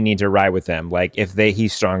 why does he need to ride with them? Like, if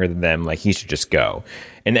he's stronger than them, like, he should just go.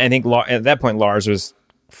 And I think at that point, Lars was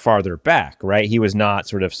farther back, right? He was not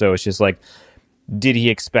so it's just like, did he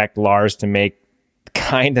expect Lars to make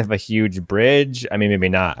kind of a huge bridge? I mean, maybe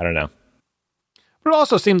not. I don't know. But it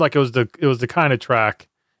also seemed like it was the kind of track,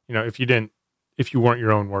 if you weren't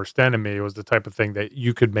your own worst enemy, it was the type of thing that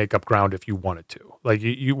you could make up ground if you wanted to. Like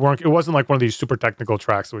you weren't. It wasn't like one of these super technical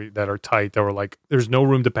tracks that are tight that were like, there's no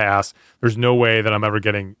room to pass. There's no way that I'm ever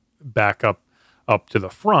getting back up to the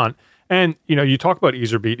front. And, you talk about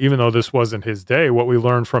Iserbyt, even though this wasn't his day, what we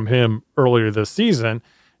learned from him earlier this season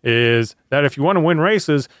is that if you want to win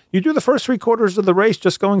races, you do the first 3/4 of the race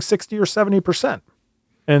just going 60 or 70%.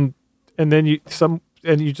 And then you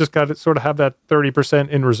just got to sort of have that 30%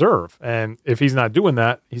 in reserve. And if he's not doing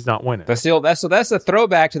that, he's not winning. That's a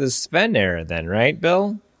throwback to the Sven era then, right,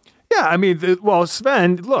 Bill? Yeah, I mean,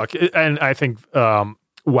 Sven, look, and I think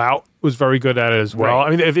Wout was very good at it as well. Right.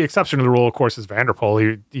 I mean, the exception to the rule, of course, is Van der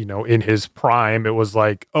Poel. He, in his prime, it was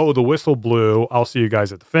like, oh, the whistle blew. I'll see you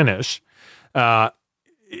guys at the finish. But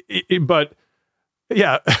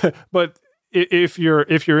yeah, but if you're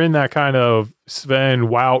in that kind of Sven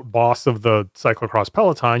Wout boss of the cyclocross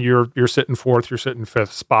peloton, you're sitting 4th, you're sitting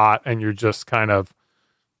 5th spot, and you're just kind of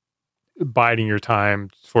biding your time,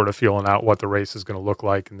 sort of feeling out what the race is going to look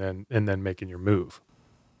like, and then making your move.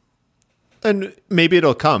 And maybe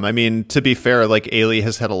it'll come. I mean, to be fair, like Ailey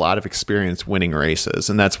has had a lot of experience winning races,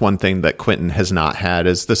 and that's one thing that Quentin has not had.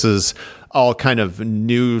 Is this is all kind of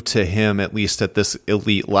new to him, at least at this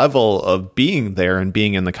elite level of being there and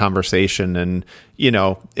being in the conversation. And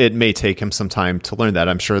it may take him some time to learn that.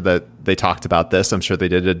 I'm sure that they talked about this. I'm sure they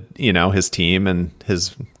did it. His team and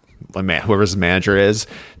whoever his manager is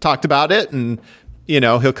talked about it, and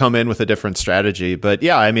he'll come in with a different strategy. But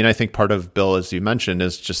yeah, I mean, I think part of Bill, as you mentioned,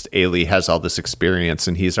 is just Ailey has all this experience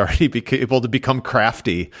and he's already able to become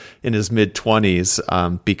crafty in his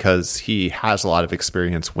mid-20s because he has a lot of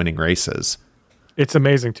experience winning races. It's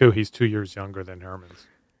amazing, too. He's 2 years younger than Hermans.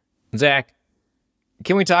 Zach,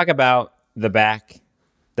 can we talk about the back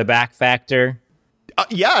factor?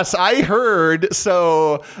 Yes, I heard.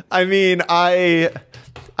 So, I mean, I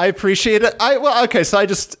appreciate it.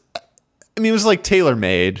 It was like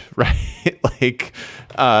tailor-made, right?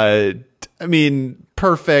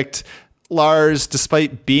 Perfect. Lars,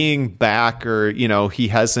 despite being back, or he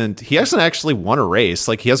hasn't actually won a race.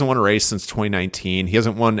 Like, he hasn't won a race since 2019. He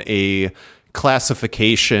hasn't won a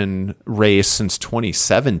classification race since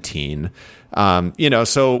 2017.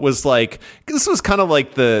 So it was like, this was kind of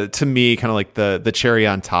like the cherry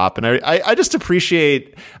on top. And I just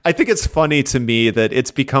appreciate, I think it's funny to me that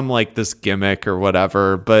it's become like this gimmick or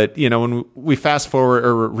whatever. But, when we fast forward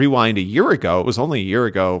or rewind a year ago, it was only a year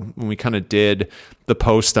ago when we kind of did the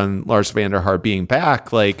post on Lars van der Haar being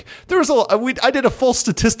back. Like, there was I did a full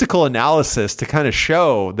statistical analysis to kind of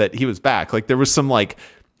show that he was back. Like, there was some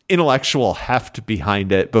intellectual heft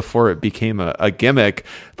behind it before it became a gimmick.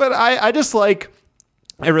 But I just I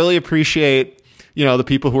really appreciate, the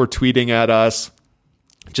people who are tweeting at us,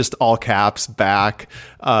 just all caps back.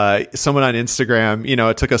 Someone on Instagram,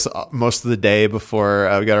 it took us most of the day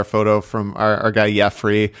before we got our photo from our guy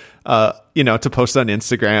Jeffrey, to post on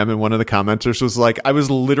Instagram. And one of the commenters was like, I was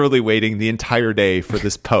literally waiting the entire day for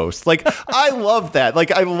this post. I love that.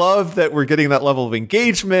 I love that we're getting that level of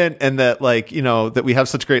engagement, and that that we have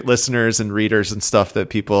such great listeners and readers and stuff, that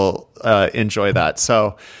people enjoy that.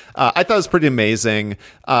 So I thought it was pretty amazing.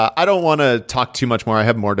 I don't want to talk too much more. I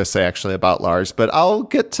have more to say actually about Lars, but I'll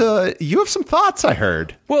get to, you have some thoughts, I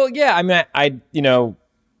heard. Well, yeah, I mean,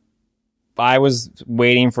 I was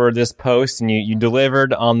waiting for this post, and you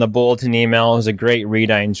delivered on the bulletin email. It was a great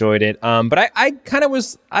read. I enjoyed it. But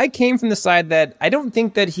I came from the side that I don't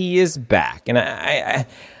think that he is back. And I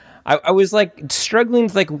was struggling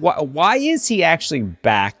with why is he actually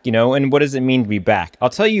back? And what does it mean to be back? I'll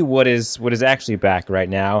tell you what is actually back right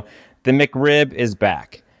now. The McRib is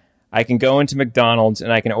back. I can go into McDonald's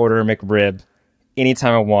and I can order a McRib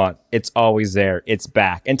anytime I want. It's always there. It's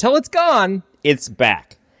back. Until it's gone, it's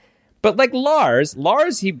back. But Lars,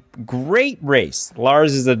 great race.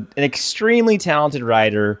 Lars is an extremely talented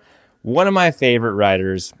rider, one of my favorite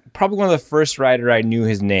riders, probably one of the first rider I knew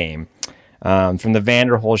his name from the Van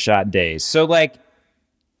der Holschat days. So,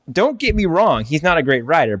 don't get me wrong, he's not a great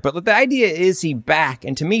rider, but the idea is he back,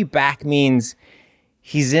 and to me, back means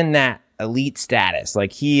he's in that elite status.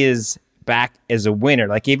 He is back as a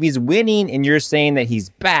winner. If he's winning and you're saying that he's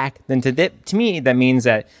back, then to me, that means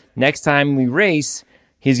that next time we race,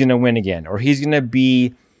 he's going to win again, or he's going to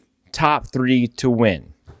be top 3 to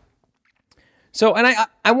win. So, and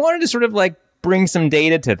I wanted to sort of bring some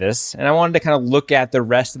data to this, and I wanted to kind of look at the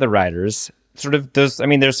rest of the riders.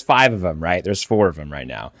 There's 5 of them, right? There's 4 of them right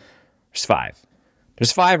now. There's 5.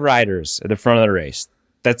 There's 5 riders at the front of the race.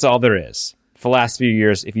 That's all there is for the last few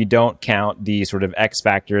years, if you don't count the sort of X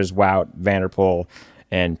factors, Wout, Van der Poel,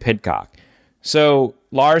 and Pidcock. So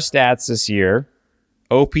Lars stats this year,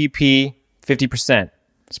 OPP 50%.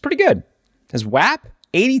 It's pretty good. His WAP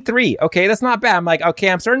 83. Okay, that's not bad. I'm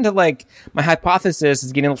I'm starting to my hypothesis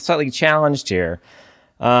is getting slightly challenged here.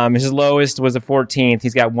 His lowest was a 14th.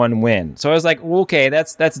 He's got 1 win. So I was okay,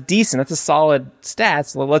 that's decent. That's a solid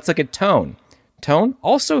stats. Let's look at Tone. Tone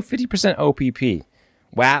also 50% OPP.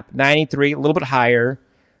 WAP 93, a little bit higher.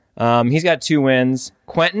 He's got 2 wins.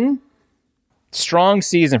 Quentin, strong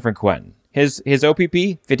season for Quentin. His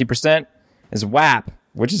OPP 50%. His WAP,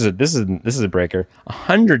 which is this is a breaker,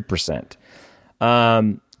 100%.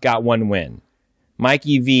 Got 1 win.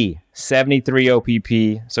 Mikey V 73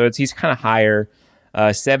 OPP, so he's kind of higher.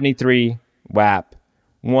 73 WAP,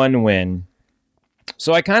 1 win.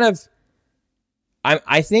 So I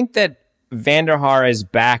think that Van der Haar is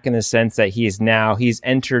back in the sense that he's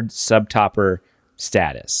entered subtopper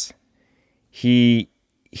status. He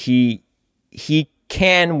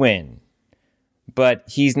can win, but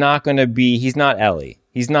he's not Ellie.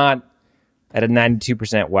 He's not at a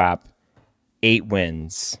 92% WAP, 8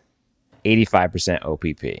 wins, 85%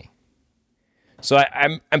 OPP. So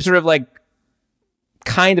I'm sort of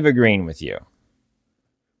kind of agreeing with you.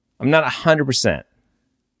 I'm not 100%.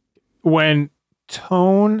 When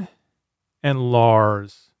Tone and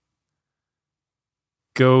Lars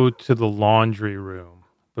go to the laundry room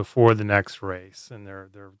before the next race, and they're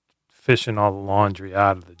fishing all the laundry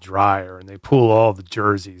out of the dryer, and they pull all the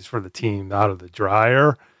jerseys for the team out of the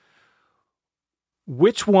dryer,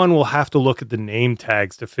 which one will have to look at the name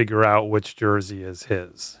tags to figure out which jersey is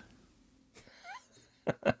his?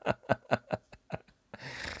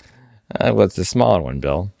 What's the smaller one,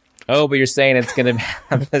 Bill? Oh, but you're saying it's going to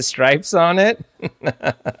have the stripes on it?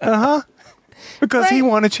 Because he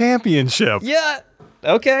won a championship. Yeah.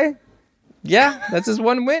 Okay. Yeah, that's his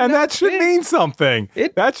one win. And that should mean something.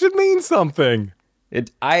 That should mean something.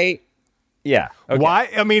 Yeah. Okay. Why?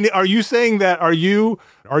 I mean, are you saying that? Are you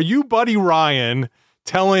Buddy Ryan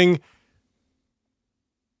telling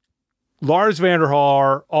Lars van der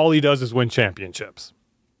Haar all he does is win championships?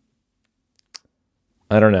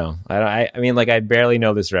 I don't know. I mean, like, I barely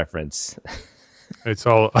know this reference. It's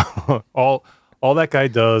all that guy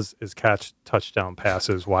does is catch touchdown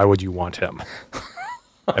passes. Why would you want him?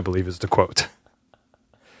 I believe is the quote.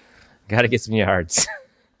 Got to get some yards.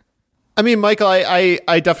 I mean, Michael,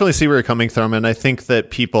 I definitely see where you're coming from. And I think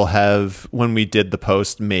that people have, when we did the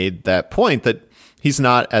post, made that point that he's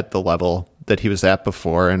not at the level that he was at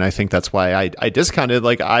before. And I think that's why I discounted,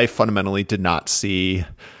 like, I fundamentally did not see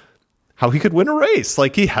how he could win a race.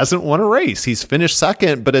 Like, he hasn't won a race. He's finished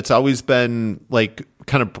second, but it's always been like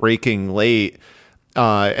kind of breaking late.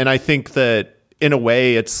 And I think that in a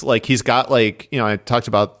way it's like, he's got, like, you know, I talked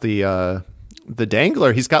about the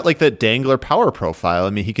dangler. He's got like that dangler power profile.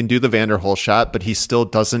 I mean, he can do the Van der Hol shot, but he still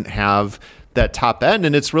doesn't have that top end.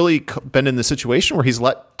 And it's really been in the situation where he's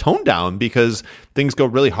let Tone down because things go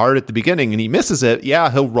really hard at the beginning and he misses it.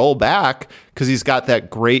 Yeah, he'll roll back because he's got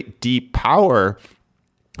that great deep power.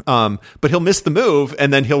 But he'll miss the move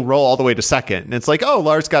and then he'll roll all the way to second. And it's like, oh,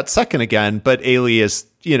 Lars got second again, but Ailey is,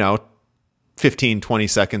 15, 20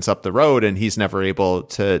 seconds up the road and he's never able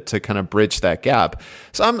to kind of bridge that gap.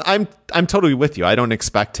 So I'm totally with you. I don't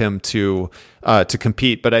expect him to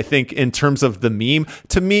compete, but I think in terms of the meme,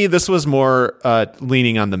 to me, this was more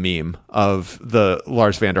leaning on the meme of the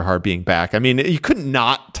Lars van der Haar being back. I mean, you could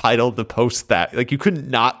not title the post that, like, you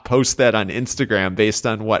could not post that on Instagram based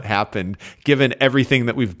on what happened, given everything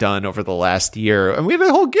that we've done over the last year. And we had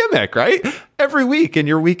a whole gimmick, right? Every week in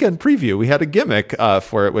your weekend preview, we had a gimmick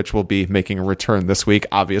for it, which will be making a return this week,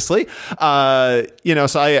 obviously. So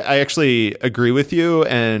I actually agree with you,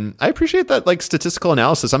 and I appreciate that, like, statistical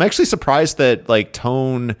analysis. I'm actually surprised that, like,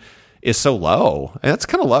 Tone is so low, and that's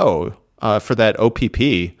kind of low for that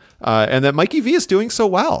OPP, and that Mikey V is doing so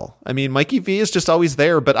well. I mean, Mikey V is just always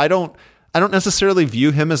there, but I don't necessarily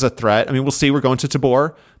view him as a threat. I mean, we'll see. We're going to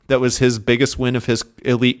Tabor. That was his biggest win of his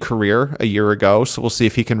elite career a year ago. So we'll see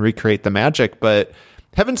if he can recreate the magic, but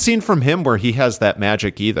haven't seen from him where he has that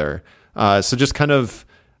magic either. So just kind of,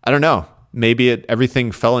 I don't know, maybe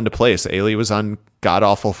everything fell into place. Ailey was on god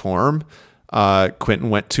awful form. Quentin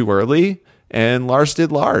went too early and Lars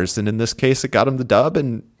did Lars. And in this case, it got him the dub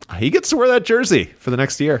and he gets to wear that jersey for the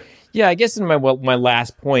next year. Yeah. I guess my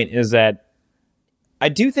last point is that I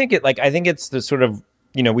do think I think it's the sort of,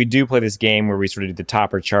 we do play this game where we sort of do the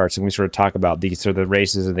topper charts and we sort of talk about these sort of the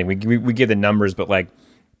races and things. We give the numbers, but, like,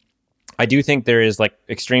 I do think there is, like,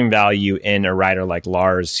 extreme value in a rider like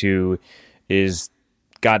Lars who is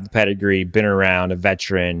got the pedigree, been around, a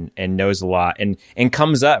veteran, and knows a lot, and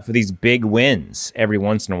comes up for these big wins every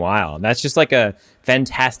once in a while. And that's just, like, a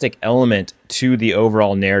fantastic element to the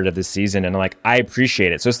overall narrative this season, and, like, I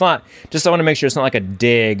appreciate it. So it's not just, I want to make sure it's not like a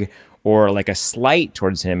dig or like a slight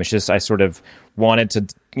towards him. It's just I sort of wanted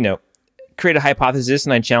to, create a hypothesis,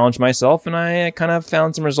 and I challenged myself, and I kind of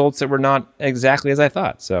found some results that were not exactly as I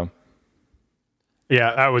thought. So,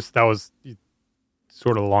 yeah, that was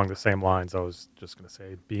sort of along the same lines. I was just going to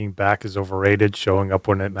say, being back is overrated. Showing up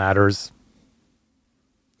when it matters,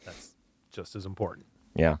 that's just as important.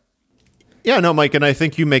 Yeah. Yeah, no, Mike, and I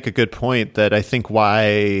think you make a good point that I think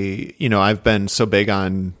why, I've been so big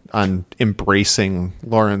on embracing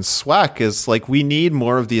Lauren Sweck is, like, we need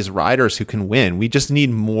more of these riders who can win. We just need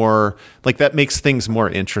more, like, that makes things more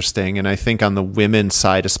interesting. And I think on the women's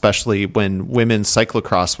side, especially when women's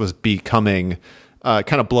cyclocross was becoming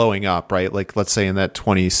kind of blowing up, right? Like, let's say in that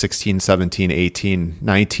 2016, 17, 18,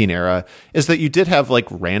 19 era, is that you did have, like,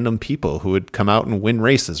 random people who would come out and win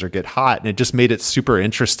races or get hot. And it just made it super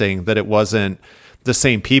interesting that it wasn't the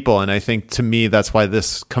same people. And I think, to me, that's why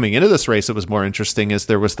this coming into this race, it was more interesting, is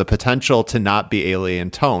there was the potential to not be Ailey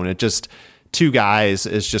and Tone. It just, two guys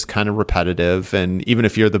is just kind of repetitive. And even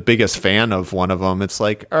if you're the biggest fan of one of them, it's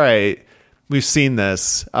like, all right, We've seen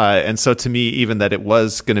this. And so to me, even that it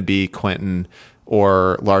was going to be Quentin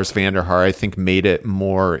or Lars van der Haar, I think made it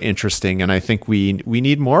more interesting. And I think we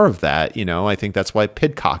need more of that. I think that's why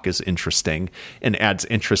Pidcock is interesting and adds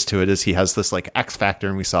interest to it, as he has this like X factor.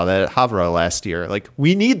 And we saw that at Havre last year. Like,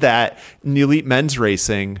 we need that in the elite men's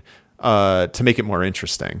racing to make it more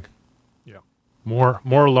interesting. Yeah. More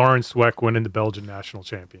Lawrence Weck winning the Belgian national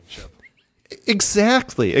championship.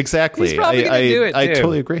 Exactly. He's probably going to do it, I too.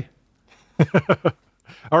 totally agree.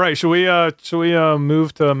 All right. Should we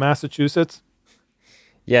move to Massachusetts?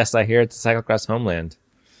 Yes, I hear it's a cyclocross homeland.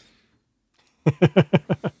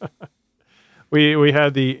 We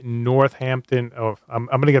had the Northampton. Oh, I'm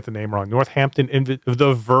going to get the name wrong.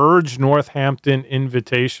 The Verge Northampton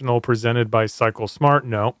Invitational presented by Cycle Smart.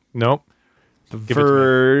 Nope. The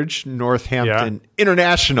Verge Northampton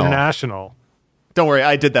International. International. Don't worry,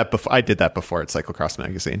 I did that before. I did that before at Cyclocross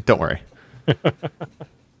Magazine. Don't worry.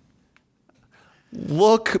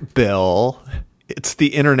 Look, Bill, it's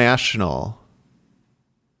the International.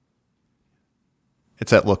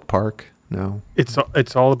 It's at Look Park. No, it's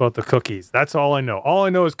all about the cookies. That's all I know. All I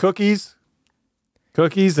know is cookies,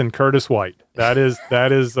 and Curtis White. That's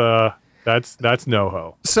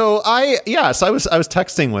NoHo. So I was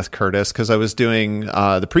texting with Curtis because I was doing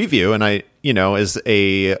the preview, and I, as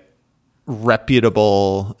a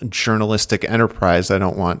reputable journalistic enterprise, I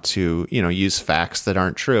don't want to, use facts that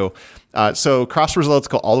aren't true. So cross results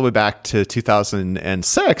go all the way back to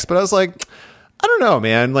 2006, but I was like, I don't know,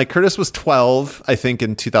 man. Like, Curtis was 12, I think,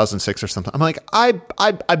 in 2006 or something. I'm like, I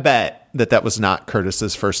bet that was not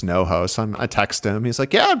Curtis's first NoHo. So I text him. He's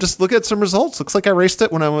like, yeah, I'm just looking at some results. Looks like I raced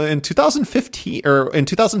it when I was in 2015 or in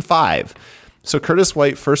 2005. So Curtis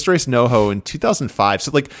White, first race NoHo in 2005. So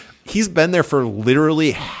like, he's been there for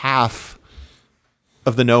literally half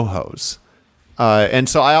of the NoHos. And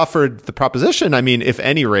so I offered the proposition. I mean, if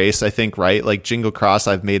any race, I think, right, like Jingle Cross,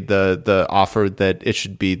 I've made the offer that it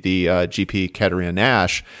should be the GP Katarina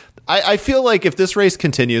Nash. I feel like if this race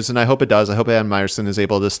continues, and I hope it does, I hope Adam Meyerson is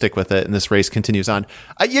able to stick with it, and this race continues on,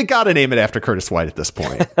 you got to name it after Curtis White at this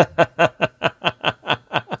point.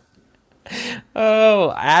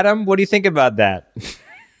 Oh, Adam, what do you think about that?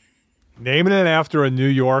 Naming it after a New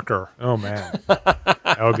Yorker. Oh, man.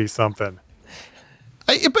 That would be something.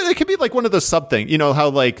 But it could be like one of those sub things, how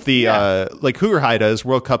like the like Hoogerheide is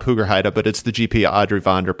World Cup Hoogerheide, but it's the GP Audrey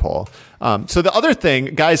van der Poel. So the other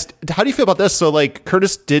thing, guys, how do you feel about this? So like,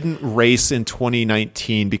 Curtis didn't race in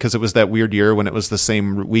 2019 because it was that weird year when it was the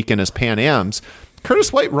same weekend as Pan Am's.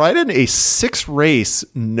 Curtis White riding a 6-race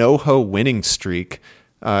NoHo winning streak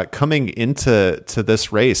coming into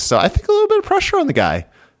this race. So I think a little bit of pressure on the guy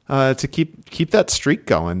to keep that streak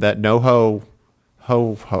going. That NoHo.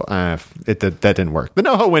 That didn't work. The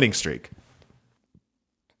NoHo winning streak.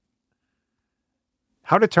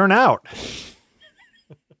 How'd it turn out?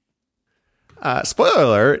 Spoiler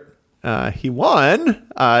alert. He won.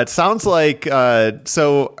 It sounds like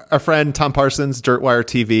so our friend Tom Parsons, Dirtwire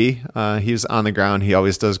TV, he's on the ground. He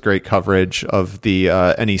always does great coverage of the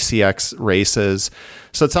NECX races.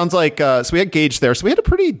 So it sounds like so we had Gage there. So we had a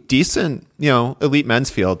pretty decent, elite men's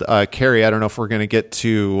field. Kerry, I don't know if we're going to get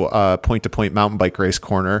to point-to-point mountain bike race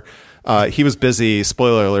corner. He was busy,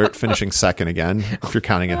 spoiler alert, finishing second again. If you're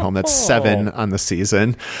counting at home, that's 7 on the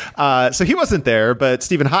season. So he wasn't there, but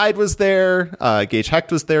Stephen Hyde was there. Gage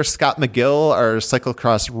Hecht was there. Scott McGill, our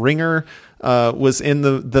cyclocross ringer, was in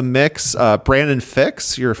the mix. Brandon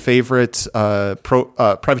Fix, your favorite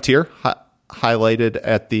privateer, highlighted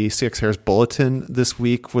at the CX Harris Bulletin this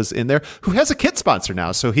week, was in there, who has a kit sponsor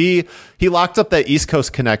now. So he locked up that East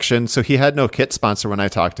Coast connection. So he had no kit sponsor when I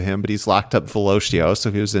talked to him, but he's locked up Velocio.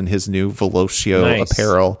 So he was in his new Velocio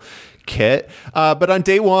apparel kit. But on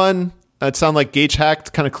day one, it sounded like Gage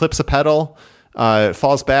Hecht kind of clips a pedal,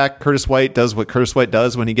 falls back. Curtis White does what Curtis White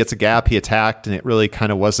does when he gets a gap. He attacked, and it really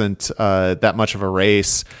kind of wasn't that much of a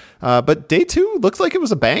race. But day two looked like it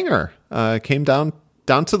was a banger. Came down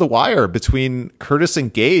to the wire between Curtis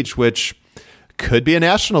and Gage, which could be a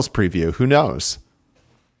Nationals preview. Who knows?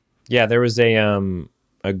 Yeah, there was a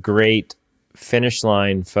great finish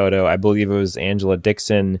line photo. I believe it was Angela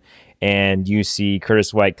Dixon, and you see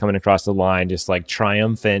Curtis White coming across the line just like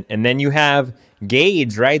triumphant. And then you have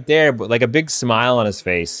Gage right there, but like a big smile on his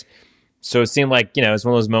face. So it seemed like, it's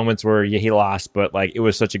one of those moments where he lost, but like it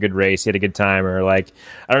was such a good race. He had a good time, or like,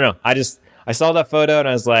 I don't know. I saw that photo and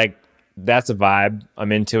I was like, that's a vibe.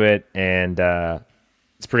 I'm into it, and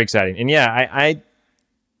it's pretty exciting. And yeah, I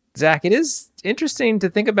Zach, it is interesting to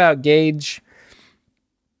think about Gage.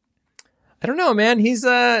 I don't know, man.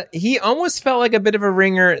 He almost felt like a bit of a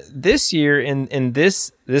ringer this year in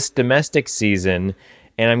this domestic season,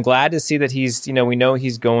 And I'm glad to see that he's, we know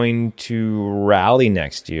he's going to rally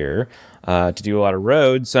next year to do a lot of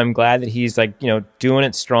roads. So I'm glad that he's doing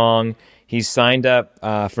it strong. He's signed up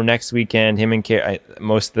for next weekend. Him and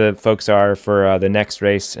most of the folks are for the next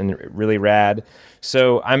race, and really rad.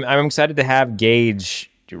 So I'm excited to have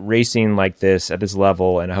Gage racing like this at this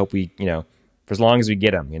level, and I hope we, for as long as we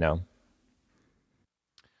get him,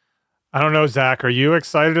 I don't know, Zach, are you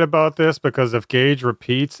excited about this? Because if Gage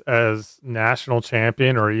repeats as national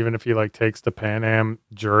champion, or even if he takes the Pan Am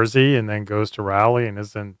jersey and then goes to rally and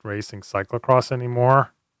isn't racing cyclocross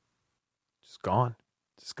anymore, just gone.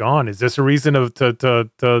 Just gone. Is this a reason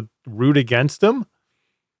to root against him?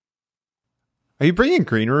 Are you bringing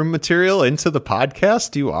green room material into the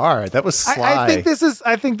podcast? You are. That was sly. I think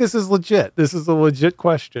this is legit. This is a legit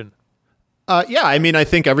question. Yeah, I mean, I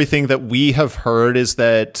think everything that we have heard is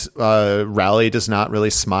that Rally does not really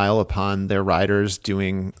smile upon their riders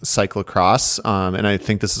doing cyclocross. And I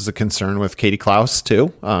think this is a concern with Katie Klaus, too,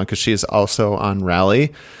 because she is also on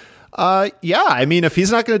Rally. Yeah, I mean, if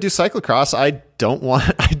he's not going to do cyclocross, I don't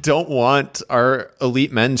want our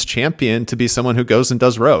elite men's champion to be someone who goes and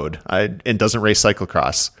does road and doesn't race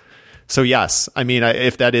cyclocross. So yes, I mean,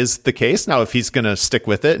 if that is the case, now if he's going to stick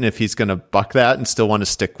with it and if he's going to buck that and still want to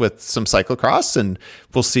stick with some cyclocross and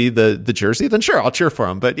we'll see the jersey, then sure, I'll cheer for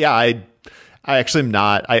him. But yeah, I actually am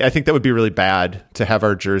not. I think that would be really bad to have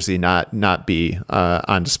our jersey not be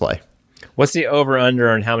on display. What's the over under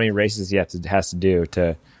on how many races he has to do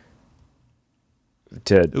to?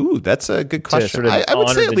 Ooh, that's a good question. Sort of I would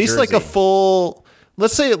say at least jersey. like a full.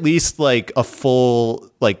 Let's say at least like a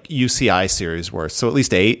full UCI series worth. So at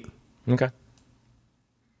least 8. Okay.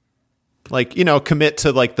 Commit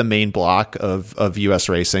to the main block of US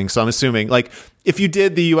racing. So I'm assuming if you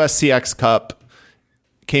did the USCX Cup,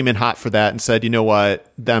 came in hot for that and said, you know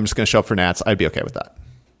what, then I'm just going to show up for Nats, I'd be okay with that.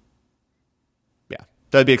 Yeah,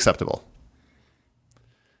 that'd be acceptable.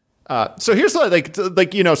 So here's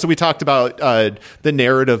so we talked about the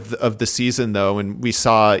narrative of the season though, and we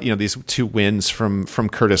saw these 2 wins from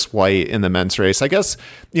Curtis White in the men's race. I guess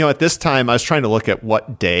at this time I was trying to look at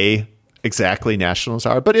what day exactly nationals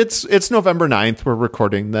are, but it's November 9th. We're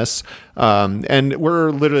recording this, and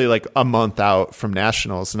we're literally a month out from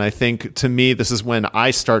nationals. And I think to me this is when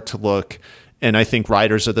I start to look. And I think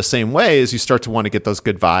riders are the same way, as you start to want to get those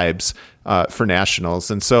good vibes for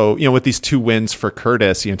nationals. And so, with these 2 wins for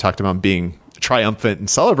Curtis, talked about being triumphant and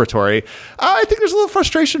celebratory. I think there's a little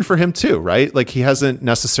frustration for him too, right? He hasn't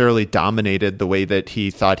necessarily dominated the way that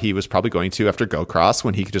he thought he was probably going to after Go Cross,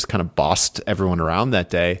 when he could just kind of bossed everyone around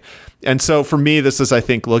that day. And so for me, this is, I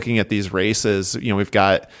think, looking at these races, we've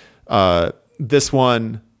got this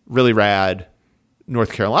one really rad,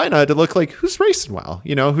 North Carolina, to look like who's racing well,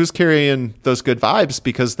 who's carrying those good vibes,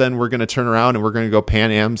 because then we're going to turn around and we're going to go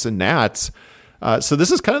Pan Ams and Nats. So this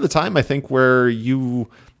is kind of the time, I think, where you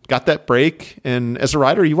got that break. And as a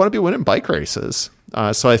rider, you want to be winning bike races.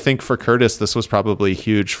 So I think for Curtis, this was probably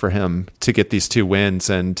huge for him to get these 2 wins.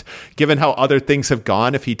 And given how other things have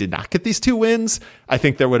gone, if he did not get these 2 wins, I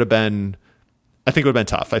think it would have been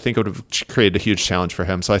tough. I think it would have created a huge challenge for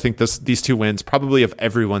him. So I think these 2 wins, probably of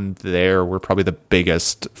everyone there, were probably the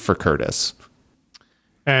biggest for Curtis.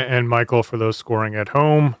 And Michael, for those scoring at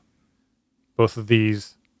home, both of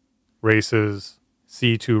these races,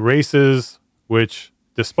 C2 races, which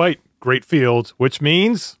despite great fields, which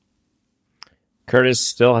means Curtis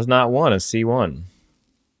still has not won a C1.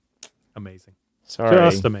 Amazing. Sorry.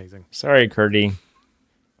 Just amazing. Sorry, Curdy.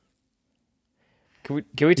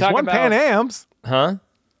 Can we talk won about Pan Ams? Huh?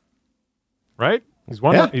 Right? He's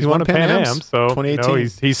won a Pan Am, so 2018.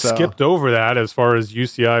 He's skipped over that as far as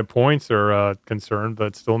UCI points are concerned,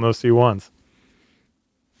 but still no C1s.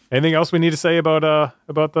 Anything else we need to say about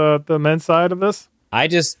the men's side of this? I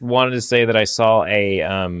just wanted to say that I saw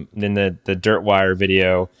in the Dirt Wire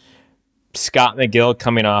video, Scott McGill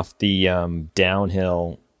coming off the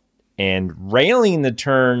downhill and railing the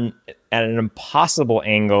turn at an impossible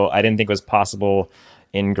angle. I didn't think was possible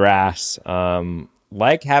in grass.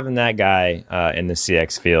 Like having that guy in the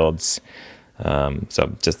CX fields.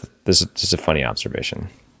 So this is just a funny observation.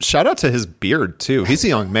 Shout out to his beard too. He's a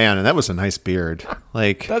young man, and that was a nice beard.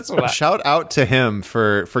 Shout out to him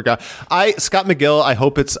for Scott McGill. I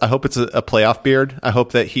hope it's a playoff beard. I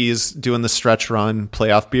hope that he's doing the stretch run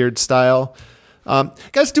playoff beard style.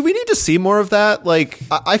 Guys, do we need to see more of that?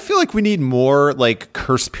 I feel like we need more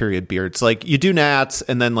curse period beards. You do Nats,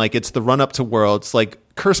 and then it's the run up to Worlds.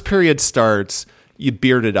 Curse period starts, you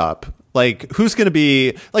beard it up. Who's going to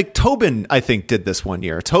be Tobin? I think did this one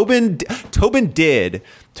year. Tobin did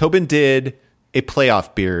a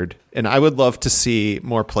playoff beard, and I would love to see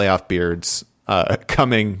more playoff beards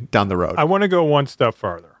coming down the road. I want to go one step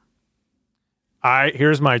further.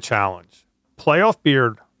 Here's my challenge. Playoff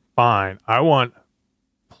beard, fine. I want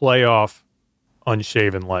playoff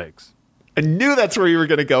unshaven legs. I knew that's where you were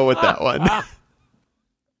going to go with that one.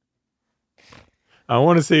 I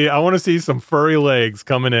want to see some furry legs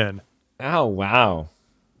coming in. Oh, wow.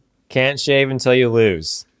 Can't shave until you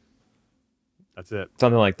lose. That's it.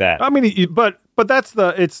 Something like that. I mean, but that's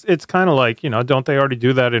it's kind of like, don't they already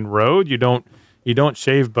do that in road? You don't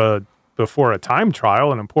shave before a time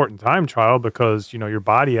trial, an important time trial, because, your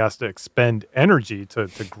body has to expend energy to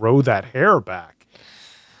grow that hair back.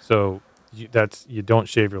 So you don't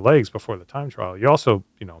shave your legs before the time trial. You also,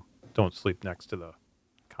 don't sleep next to the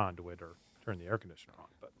conduit or turn the air conditioner on.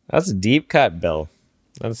 But that's a deep cut, Bill.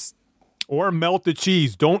 Or melt the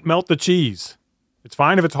cheese. Don't melt the cheese. It's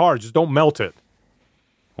fine if it's hard. Just don't melt it.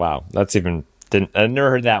 Wow. I never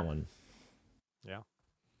heard that one. Yeah.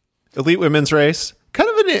 Elite women's race. Kind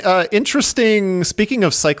of an interesting, speaking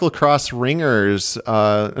of cyclocross ringers,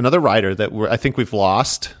 another rider that I think we've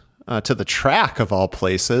lost to the track of all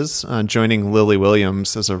places, joining Lily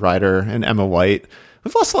Williams as a rider and Emma White.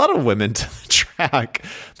 We've lost a lot of women to the track,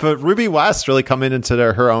 but Ruby West really coming into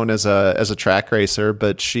her own as a track racer.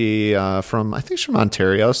 But she's from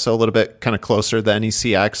Ontario, so a little bit kind of closer than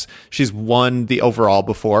ECX. She's won the overall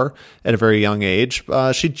before at a very young age.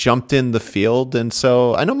 She jumped in the field, and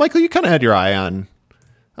so I know, Michael, you kind of had your eye on.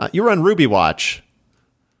 You were on Ruby Watch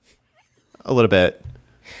a little bit.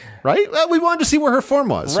 Right? Well, we wanted to see where her form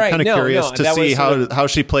was. Right. Kind of curious to see how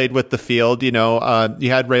she played with the field. You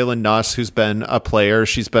had Raylan Nuss, who's been a player.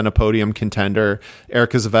 She's been a podium contender.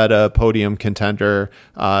 Erica Zavetta, podium contender.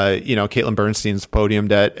 Caitlin Bernstein's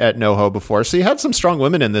podiumed at NoHo before. So you had some strong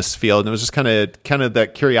women in this field, and it was just kind of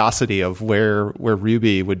that curiosity of where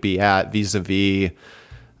Ruby would be at vis-a-vis.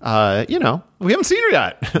 We haven't seen her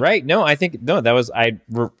yet. Right. No, I think that was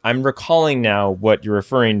I'm recalling now what you're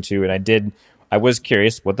referring to, and I was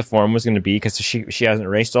curious what the form was going to be, because she hasn't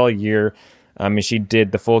raced all year. She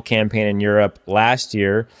did the full campaign in Europe last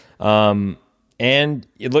year. And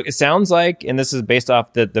it sounds like, and this is based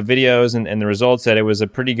off the videos and the results, that it was a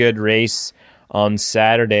pretty good race on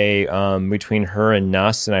Saturday between her and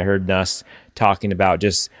Nuss. And I heard Nuss talking about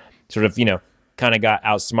just sort of, kind of got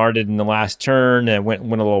outsmarted in the last turn and went a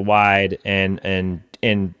little wide, and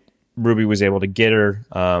Ruby was able to get her.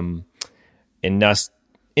 And Nuss,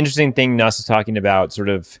 interesting thing Nuss is talking about, sort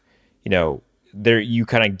of, there you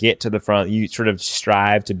kind of get to the front, you sort of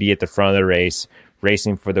strive to be at the front of the race,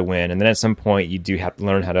 racing for the win, and then at some point you do have to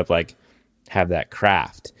learn how to have that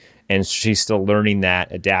craft. And she's still learning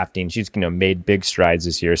that, adapting. She's made big strides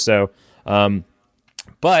this year. So,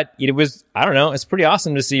 but it was, I don't know, it's pretty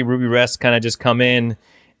awesome to see Ruby West kind of just come in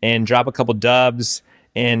and drop a couple dubs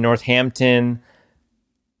in Northampton,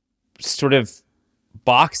 sort of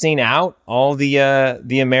boxing out all the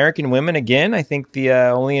American women again. I think the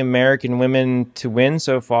only American women to win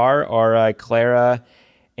so far are Clara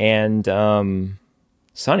and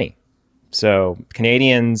Sunny. So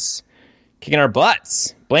Canadians kicking our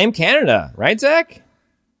butts. Blame Canada, right, Zach?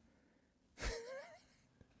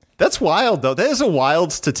 That's wild, though. That is a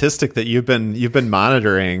wild statistic that you've been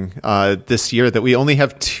monitoring this year, that we only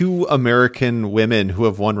have 2 American women who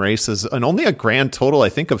have won races, and only a grand total, I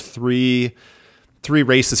think, of three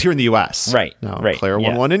races here in the U.S. Right. Now, right. Claire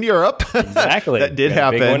won one in Europe. Exactly. That did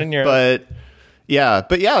happen. Big one in Europe.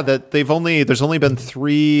 That there's only been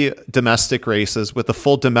 3 domestic races with a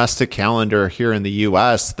full domestic calendar here in the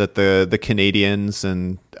U.S. that the Canadians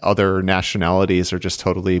and other nationalities are just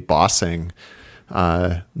totally bossing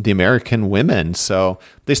the American women. So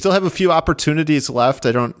they still have a few opportunities left.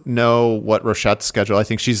 I don't know what Rochette's schedule. I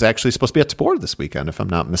think she's actually supposed to be at Tabor this weekend, if I'm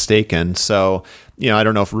not mistaken. So, I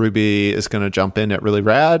don't know if Ruby is going to jump in at Really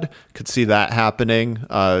Rad. Could see that happening.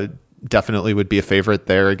 Definitely would be a favorite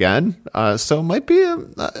there again. So might be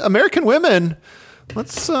American women.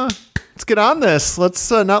 Let's get on this.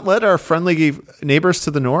 Let's not let our friendly neighbors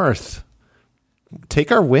to the north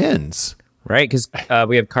take our wins. Right, because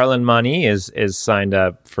we have Carlin Mani is signed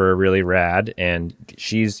up for Really Rad, and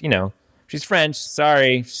she's French.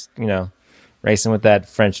 Sorry, racing with that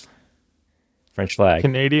French flag.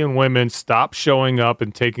 Canadian women, stop showing up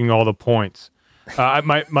and taking all the points.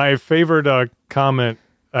 My favorite comment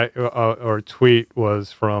or tweet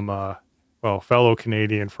was from fellow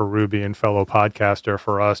Canadian for Ruby and fellow podcaster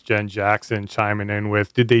for us, Jen Jackson, chiming in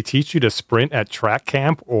with, "Did they teach you to sprint at track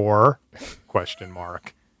camp or?" ? So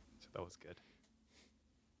that was good.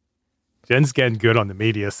 Jen's getting good on the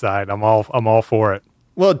media side. I'm all for it.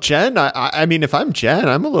 Well, Jen, I mean, if I'm Jen,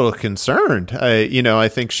 I'm a little concerned. I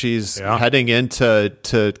think she's heading into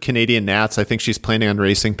Canadian Nats. I think she's planning on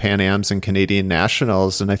racing Pan Ams and Canadian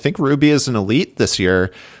Nationals. And I think Ruby is an elite this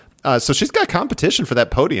year. So she's got competition for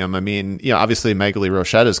that podium. I mean, obviously Magali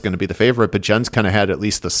Rochette is going to be the favorite, but Jen's kind of had at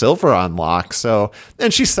least the silver on lock. So,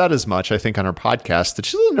 and she said as much, I think, on her podcast that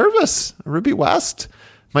she's a little nervous. Ruby West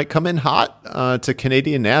might come in hot to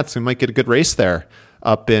Canadian Nats. We might get a good race there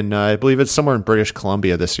up in, I believe it's somewhere in British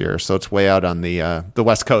Columbia this year. So it's way out on the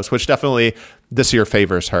West Coast, which definitely this year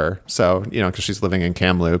favors her. So, because she's living in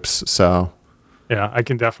Kamloops. So. Yeah, I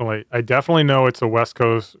definitely know it's a West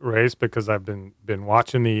Coast race because I've been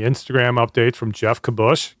watching the Instagram updates from Jeff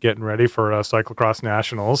Kabush getting ready for Cyclocross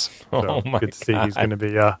Nationals. So good to see he's going to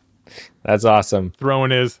be that's awesome.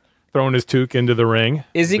 Throwing his toque into the ring.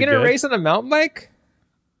 Is he going to race on a mountain bike?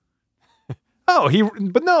 Oh, he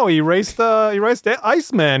raced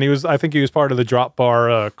Iceman. I think he was part of the drop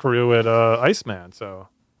bar crew at Iceman. So.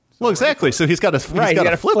 Well, exactly. So he's got to flip it. He's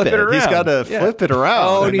got to flip it around.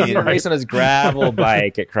 Oh, he's going to race on his gravel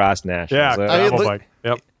bike at Cross Nationals. Yeah, gravel bike.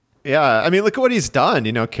 Yep. Yeah, I mean, look at what he's done.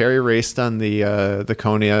 Kerry raced on the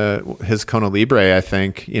Kona, his Kona Libre. I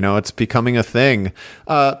think it's becoming a thing.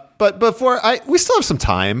 But we still have some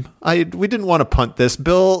time. We didn't want to punt this.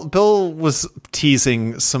 Bill was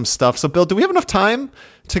teasing some stuff. So, Bill, do we have enough time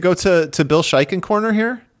to go to Bill Scheiken corner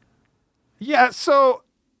here? Yeah. So.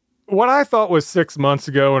 What I thought was 6 months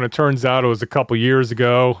ago, and it turns out it was a couple years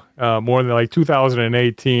ago, more than like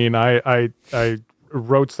 2018. I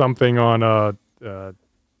wrote something on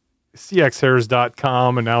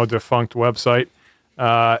cxhairs.com, a now defunct website,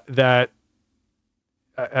 that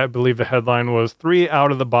I believe the headline was 3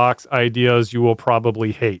 out-of-the-box ideas you will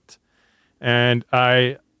probably hate. And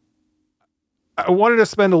I wanted to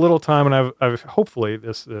spend a little time, and I've hopefully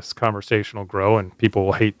this conversation will grow and people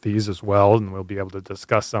will hate these as well, and we'll be able to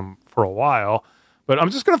discuss them for a while. But I'm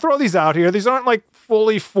just going to throw these out here. These aren't like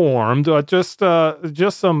fully formed, just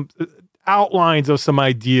some outlines of some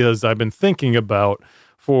ideas I've been thinking about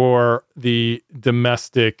for the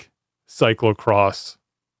domestic cyclocross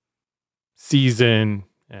season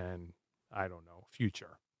and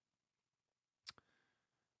future.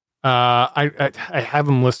 I have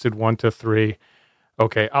them listed 1 to 3.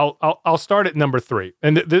 Okay, I'll start at number 3,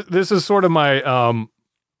 and this is sort of my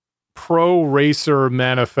pro racer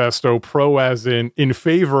manifesto. Pro as in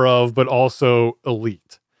favor of, but also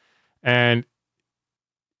elite. And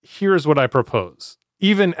here's what I propose.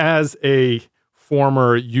 Even as a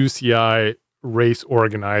former UCI race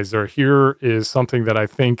organizer, here is something that I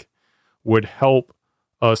think would help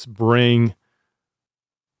us bring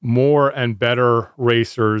more and better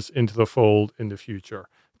racers into the fold in the future.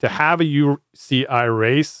 To have a UCI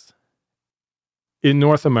race in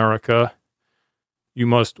North America, you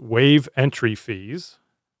must waive entry fees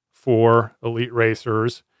for elite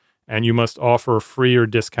racers, and you must offer free or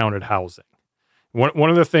discounted housing. One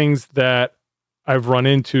of the things that I've run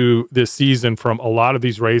into this season from a lot of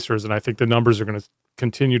these racers, and I think the numbers are going to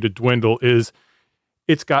continue to dwindle, is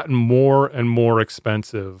it's gotten more and more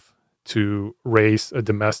expensive to race a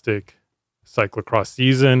domestic cyclocross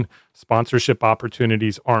season. Sponsorship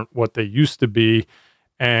opportunities aren't what they used to be.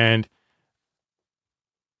 And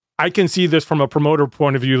I can see this from a promoter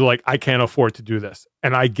point of view, like I can't afford to do this.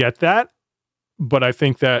 And I get that, but I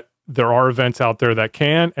think that there are events out there that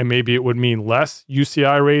can, and maybe it would mean less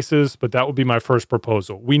UCI races, but that would be my first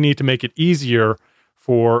proposal. We need to make it easier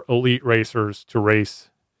for elite racers to race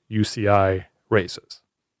UCI races.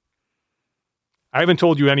 I haven't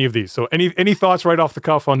told you any of these. So any thoughts right off the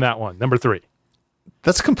cuff on that one? Number 3.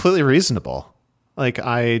 That's completely reasonable. Like,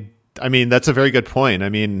 I mean, that's a very good point. I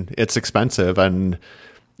mean, it's expensive. And,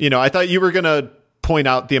 I thought you were going to point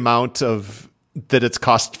out the amount of that it's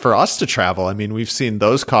cost for us to travel. I mean, we've seen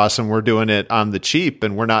those costs and we're doing it on the cheap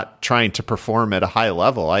and we're not trying to perform at a high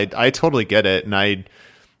level. I totally get it. And I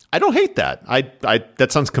don't hate that.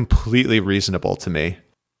 That sounds completely reasonable to me.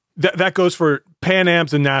 That goes for Pan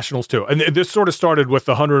Ams and Nationals too. And this sort of started with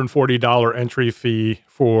the $140 entry fee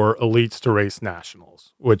for elites to race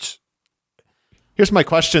Nationals, which... Here's my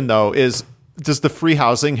question though, does the free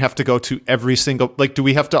housing have to go to every single... Like, do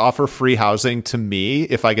we have to offer free housing to me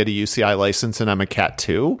if I get a UCI license and I'm a Cat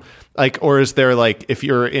 2? Like, or is there like, if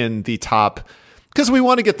you're in the top... Because we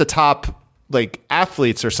want to get the top like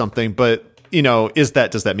athletes or something, but... does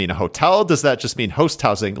that mean a hotel? Does that just mean host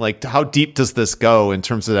housing? Like, how deep does this go in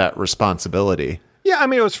terms of that responsibility? Yeah, I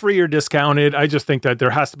mean, it was free or discounted. I just think that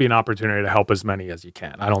there has to be an opportunity to help as many as you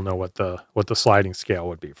can. I don't know what the sliding scale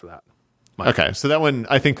would be for that. Okay, so that one,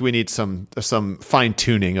 I think we need some fine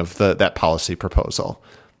tuning of that policy proposal.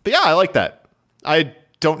 But yeah, I like that.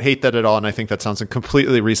 don't hate that at all, and I think that sounds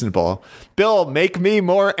completely reasonable. Bill, make me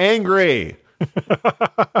more angry.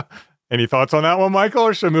 Any thoughts on that one, Michael,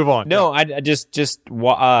 or should I move on? No, I just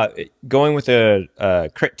going with a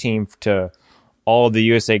crit team to all of the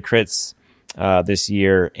USA crits this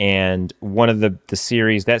year, and one of the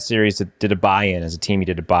series that did a buy-in as a team. He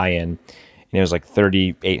did a buy-in, and it was like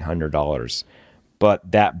 $3,800.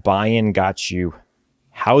 But that buy-in got you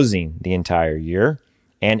housing the entire year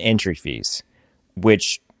and entry fees,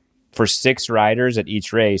 which for 6 riders at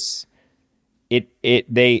each race, it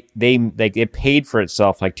paid for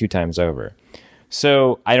itself like 2 times over.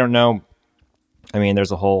 So I don't know. I mean,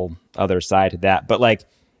 there's a whole other side to that, but like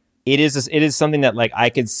it is something that like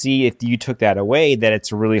I could see if you took that away, that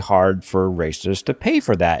it's really hard for racers to pay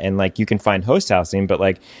for that. And like you can find host housing, but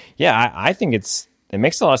like, yeah, I think it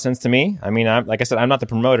makes a lot of sense to me. I mean, like I said, I'm not the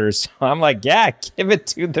promoter, so I'm like, yeah, give it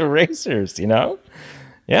to the racers, you know?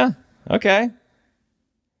 Yeah. Okay.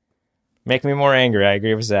 Make me more angry. I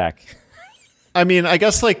agree with Zach. I mean, I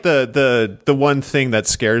guess like the one thing that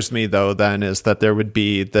scares me though then is that there would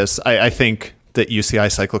be this, I think that UCI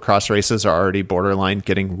cyclocross races are already borderline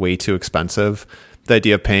getting way too expensive. The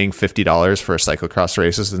idea of paying $50 for a cyclocross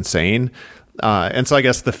race is insane. And so I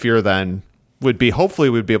guess the fear then would be, hopefully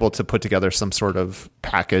we'd be able to put together some sort of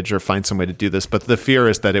package or find some way to do this. But the fear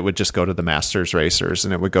is that it would just go to the Masters racers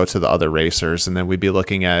and it would go to the other racers. And then we'd be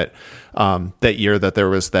looking at that year that there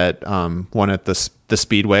was that one at the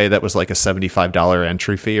Speedway that was like a $75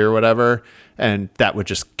 entry fee or whatever. And that would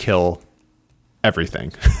just kill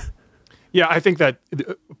everything. Yeah, I think that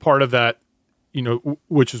part of that, you know,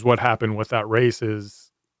 which is what happened with that race, is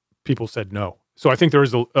people said no. So I think there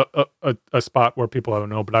is a spot where people don't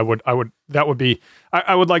know, but I would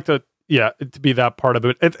like to be that part of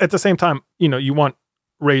it. At the same time, you know, you want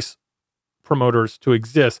race promoters to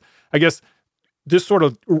exist. I guess this sort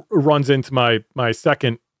of runs into my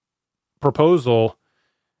second proposal,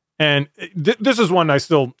 and this is one I'm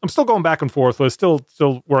still going back and forth with,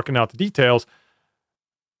 still working out the details,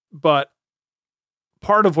 but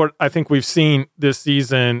part of what I think we've seen this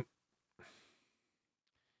season,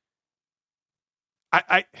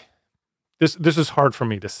 this is hard for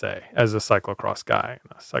me to say as a cyclocross guy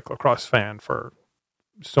and a cyclocross fan for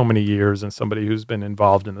so many years, and somebody who's been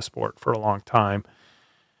involved in the sport for a long time,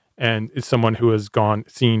 and it's someone who has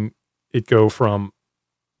seen it go from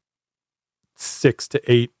 6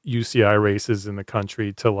 to 8 UCI races in the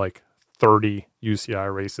country to like 30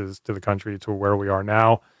 UCI races to the country to where we are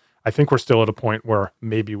now. I think we're still at a point where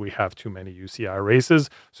maybe we have too many UCI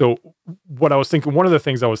races. So what I was thinking, one of the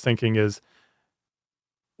things I was thinking is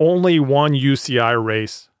only one UCI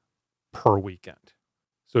race per weekend.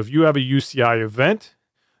 So if you have a UCI event,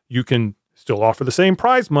 you can still offer the same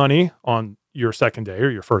prize money on your second day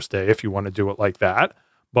or your first day if you want to do it like that,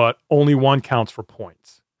 but only one counts for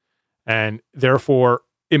points. And therefore,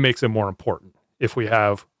 it makes it more important if we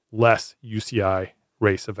have less UCI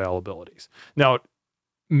race availabilities. Now,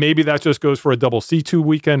 maybe that just goes for a double C2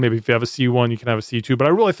 weekend. Maybe if you have a C1, you can have a C2. But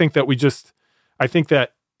I really think that I think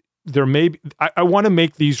that there may be, I want to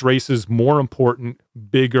make these races more important,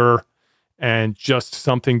 bigger, and just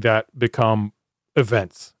something that become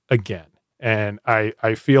events again. And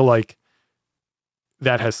I feel like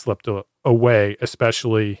that has slipped away,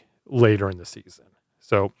 especially later in the season.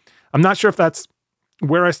 So I'm not sure if that's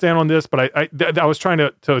where I stand on this, but I was trying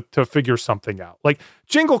to figure something out. Like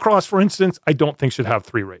Jingle Cross, for instance, I don't think should have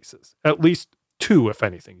 3 races, at least 2, if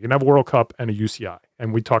anything. You can have a World Cup and a UCI.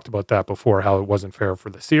 And we talked about that before, how it wasn't fair for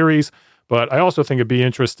the series. But I also think it'd be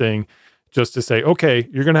interesting just to say, okay,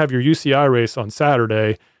 you're going to have your UCI race on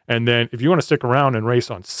Saturday. And then if you want to stick around and race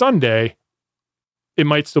on Sunday, it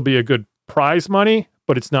might still be a good prize money,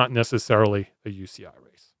 but it's not necessarily a UCI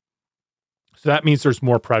race. So that means there's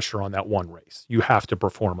more pressure on that one race. You have to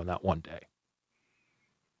perform on that one day.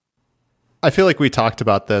 I feel like we talked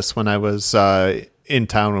about this when I was in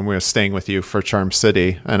town when we were staying with you for Charm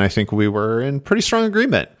City, and I think we were in pretty strong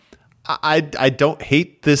agreement. I don't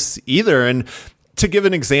hate this either. And to give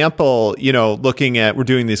an example, you know, looking at, we're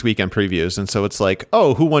doing these weekend previews. And so it's like,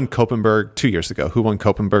 oh, who won Koppenberg 2 years ago? Who won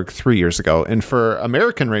Koppenberg 3 years ago? And for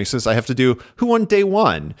American races, I have to do who won day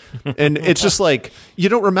one. And it's just like, you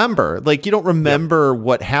don't remember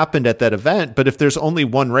what happened at that event. But if there's only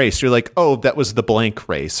one race, you're like, oh, that was the blank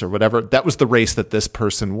race or whatever. That was the race that this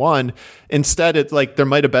person won. Instead, it's like, there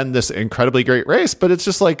might've been this incredibly great race, but it's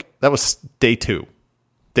just like, that was day 2,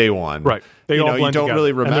 day 1. Right. They all blend you don't together,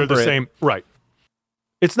 really remember and they're the same. Right.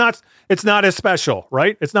 It's not as special,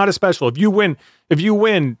 right? It's not as special. If you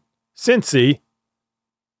win Cincy,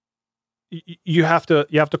 you have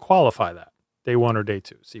to qualify that day 1 or day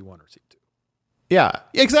 2, C1 or C2. Yeah,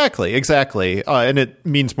 exactly. And it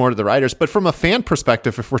means more to the riders. But from a fan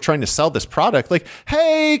perspective, if we're trying to sell this product, like,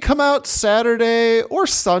 hey, come out Saturday or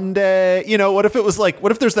Sunday. What if it was like,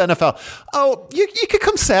 what if there's the NFL? Oh, you could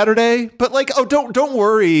come Saturday, but like, oh, don't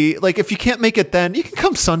worry. Like, if you can't make it then, you can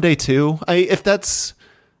come Sunday too. If that's,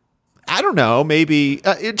 I don't know, maybe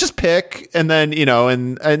just pick. And then,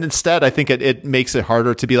 and instead, I think it makes it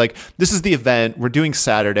harder to be like, this is the event we're doing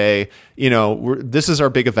Saturday. This is our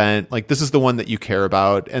big event. Like, this is the one that you care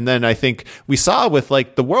about. And then I think we saw with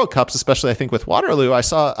like the World Cups, especially I think with Waterloo,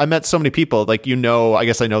 I met so many people like, I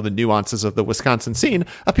guess I know the nuances of the Wisconsin scene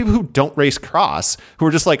of people who don't race cross who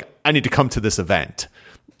are just like, I need to come to this event.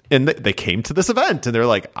 And they came to this event and they're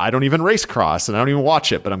like, I don't even race cross and I don't even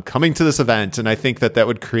watch it, but I'm coming to this event. And I think that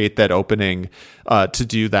would create that opening to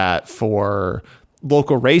do that for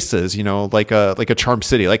local races, like a Charm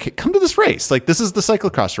City, like come to this race. Like this is the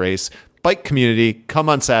cyclocross race, bike community, come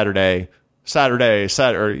on Saturday,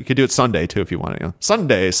 or you could do it Sunday too, if you want to,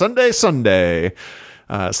 Sunday,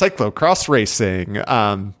 cyclocross racing.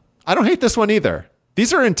 I don't hate this one either.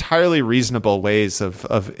 These are entirely reasonable ways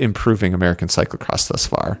of improving American cyclocross thus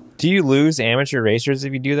far. Do you lose amateur racers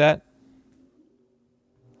if you do that?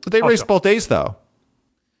 They race both days, though.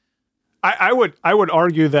 I would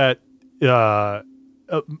argue that a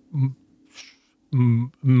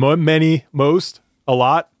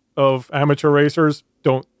lot of amateur racers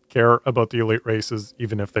don't care about the elite races,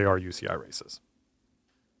 even if they are UCI races.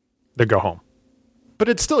 They go home. But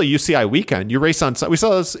it's still a UCI weekend. You race on, we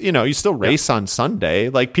saw this, you still race on Sunday.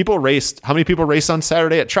 Like how many people race on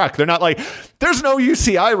Saturday at track? They're not like, there's no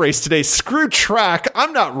UCI race today. Screw track.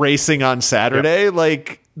 I'm not racing on Saturday. Yep.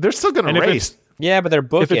 Like they're still going to race. Yeah, but they're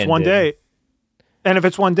bookended. If it's one day, and if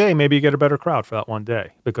it's one day, maybe you get a better crowd for that one day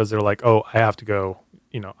because they're like, oh, I have to go,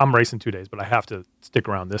 I'm racing 2 days, but I have to stick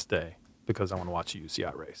around this day because I want to watch a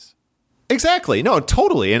UCI race. Exactly. No,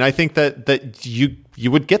 totally. And I think that you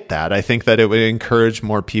would get that. I think that it would encourage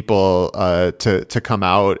more people to come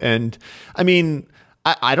out. And I mean,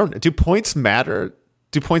 I don't, do points matter?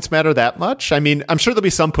 Do points matter that much? I mean, I'm sure there'll be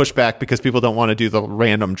some pushback because people don't want to do the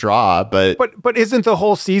random draw, but isn't the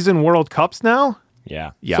whole season World Cups now?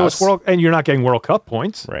 Yeah. Yes. So it's and you're not getting World Cup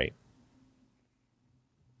points. Right.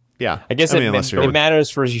 Yeah. I guess it matters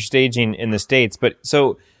for your staging in the States, but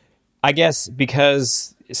so I guess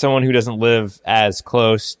because someone who doesn't live as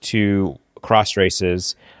close to cross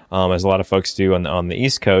races as a lot of folks do on the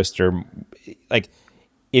East Coast, or like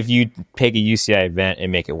if you take a UCI event and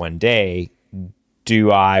make it one day,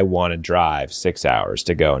 do I want to drive 6 hours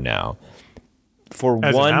to go now for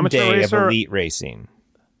as one day racer? of elite racing?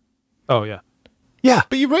 Oh yeah. Yeah.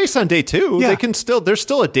 But you race on day 2. Yeah. There's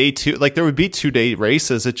still a day 2. Like there would be 2-day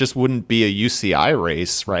races. It just wouldn't be a UCI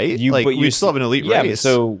race, right? You still have an elite race.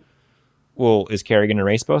 So, well, is Kerry going to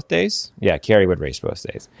race both days? Yeah, Kerry would race both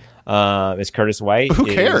days. Is Curtis White? But who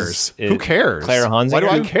cares? Who cares? Claire Hunziker? Why do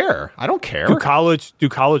I care? I don't care. Do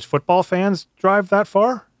college football fans drive that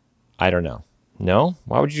far? I don't know. No?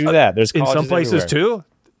 Why would you do that? There's in some places everywhere. too.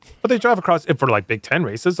 But they drive across for like Big Ten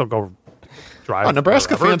races. They'll go drive.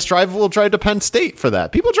 Nebraska wherever. fans will drive to Penn State for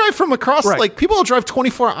that. People drive from across, like people will drive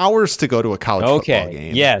 24 hours to go to a college football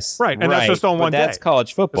game. Yes, right, and that's just on one day. That's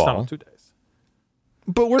college football. That's not on 2 days.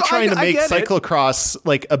 But we're trying to make cyclocross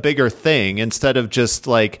like a bigger thing instead of just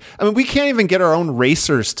like, I mean, we can't even get our own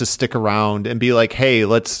racers to stick around and be like, hey,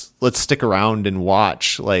 let's stick around and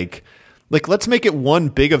watch. Like let's make it one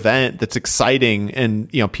big event that's exciting and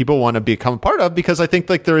people want to become a part of, because I think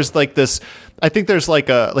like there's like this, I think there's like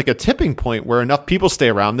a tipping point where enough people stay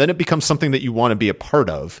around, then it becomes something that you want to be a part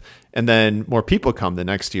of. And then more people come the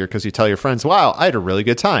next year because you tell your friends, wow, I had a really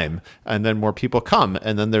good time. And then more people come,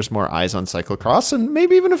 and then there's more eyes on cyclocross and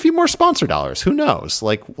maybe even a few more sponsor dollars. Who knows?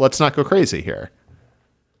 Like, let's not go crazy here.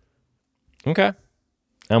 Okay.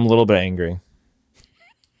 I'm a little bit angry.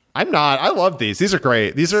 I'm not. I love these. These are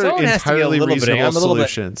great. These are entirely reasonable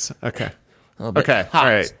solutions. Okay. Okay. All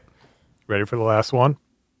right. Ready for the last one?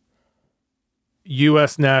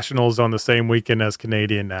 U.S. Nationals on the same weekend as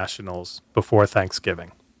Canadian Nationals before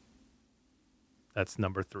Thanksgiving. That's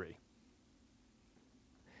number 3.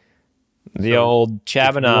 The old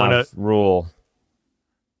Chabanov rule.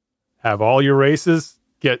 Have all your races,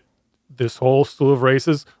 get this whole slew of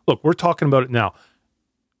races. Look, we're talking about it now.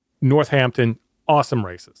 Northampton, awesome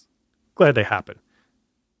races. Glad they happen.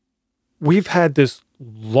 We've had this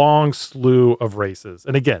long slew of races.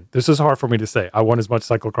 And again, this is hard for me to say. I want as much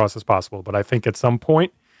cyclocross as possible, but I think at some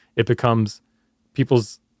point it becomes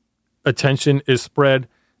people's attention is spread.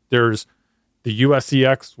 There's the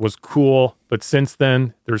USCX was cool, but since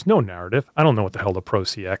then, there's no narrative. I don't know what the hell the Pro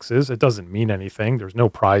CX is. It doesn't mean anything. There's no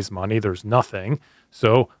prize money. There's nothing.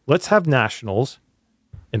 So let's have nationals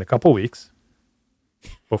in a couple weeks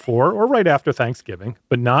before or right after Thanksgiving,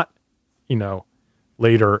 but not,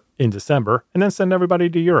 later in December, and then send everybody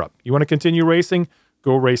to Europe. You want to continue racing?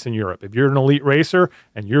 Go race in Europe. If you're an elite racer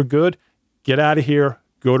and you're good, get out of here,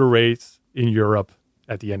 go to race in Europe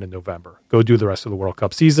at the end of November. Go do the rest of the World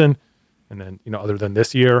Cup season. And then, other than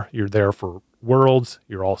this year, you're there for Worlds,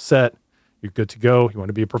 you're all set, you're good to go. You want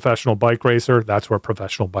to be a professional bike racer, that's where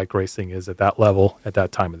professional bike racing is at that level at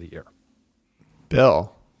that time of the year.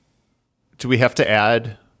 Bill, do we have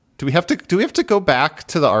to go back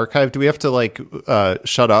to the archive? Do we have to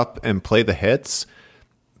shut up and play the hits?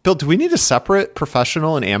 Bill, do we need to separate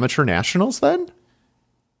professional and amateur nationals then?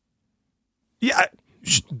 Yeah,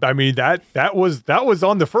 I mean that was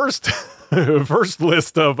on the first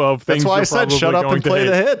list of things. That's why I said shut up and play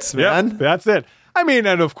the hits, man. Yeah, that's it. I mean,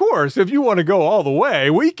 and of course, if you want to go all the way,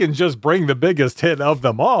 we can just bring the biggest hit of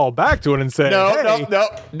them all back to it and say, no,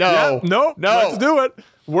 let's do it.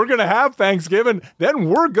 We're going to have Thanksgiving. Then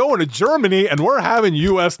we're going to Germany and we're having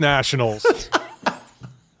U.S. nationals.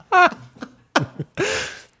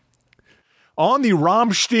 On the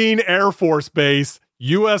Ramstein Air Force Base,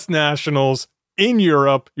 U.S. nationals in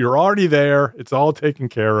Europe. You're already there. It's all taken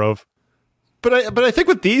care of. But I think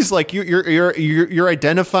with these, like you're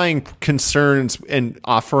identifying concerns and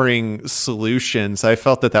offering solutions. I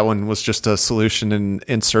felt that one was just a solution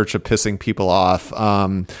in search of pissing people off. I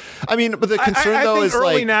mean, but the concern I though think is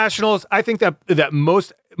early nationals. I think that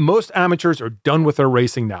most amateurs are done with their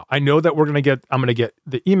racing now. I know that I'm going to get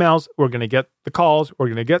the emails. We're going to get the calls. We're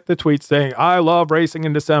going to get the tweets saying, I love racing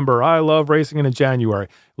in December. I love racing in January.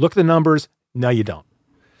 Look at the numbers. No, you don't.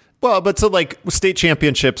 Well, but so like state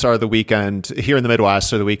championships are the weekend here in the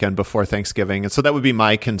Midwest, or the weekend before Thanksgiving. And so that would be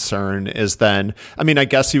my concern is then, I mean, I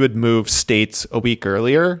guess you would move states a week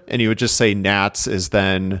earlier and you would just say Nats is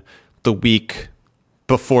then the week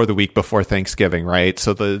before Thanksgiving, right?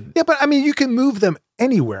 So yeah, but I mean, you can move them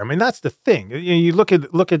anywhere. I mean, that's the thing. You look at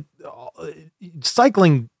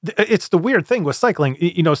cycling. It's the weird thing with cycling.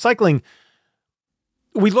 Cycling.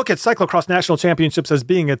 We look at cyclocross national championships as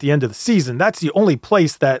being at the end of the season. That's the only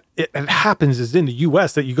place that it happens is in the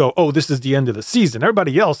U.S. that you go, oh, this is the end of the season.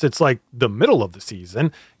 Everybody else, it's like the middle of the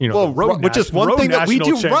season. Which is one thing that we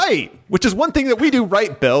do right. Which is one thing that we do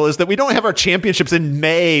right, Bill, is that we don't have our championships in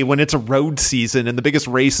May when it's a road season and the biggest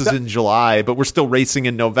race is in July, but we're still racing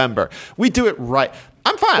in November. We do it right.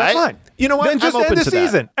 I'm fine. That's fine. You know what? Then just end the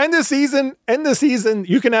season. End the season.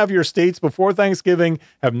 You can have your states before Thanksgiving,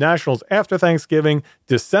 have nationals after Thanksgiving.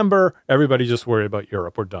 December, everybody just worry about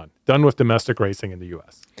Europe. We're done. Done with domestic racing in the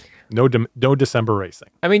U.S. No December racing.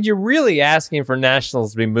 I mean, you're really asking for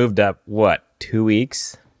nationals to be moved up, 2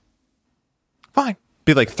 weeks? Fine.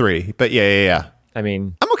 Be like 3, but yeah. I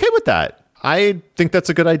mean, I'm okay with that. I think that's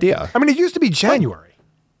a good idea. I mean, it used to be January.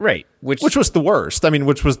 Right. Which was the worst. I mean,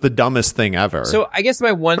 which was the dumbest thing ever. So I guess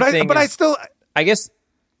my one thing I guess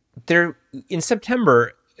there in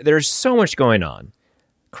September, there's so much going on.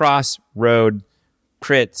 Cross, road,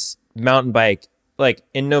 crits, mountain bike. Like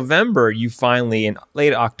in November, in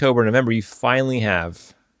late October, November, you finally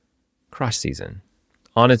have cross season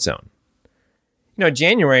on its own.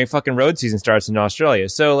 January, fucking road season starts in Australia.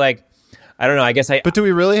 So like, I don't know. But do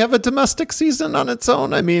we really have a domestic season on its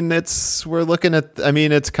own? I mean, it's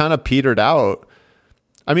kind of petered out.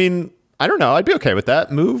 I mean, I don't know. I'd be okay with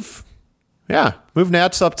that. Move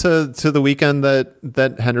Nats up to the weekend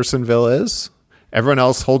that Hendersonville is. Everyone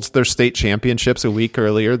else holds their state championships a week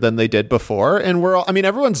earlier than they did before, and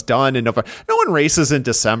everyone's done in November. No one races in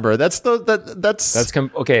December.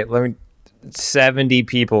 Okay. 70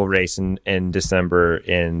 people race in December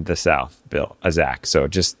in the South, Bill, Zach. So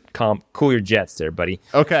just cool your jets there, buddy.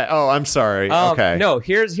 Okay. Oh, I'm sorry. Okay. No,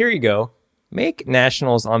 here you go. Make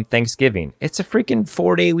nationals on Thanksgiving. It's a freaking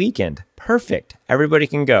 4-day weekend. Perfect. Everybody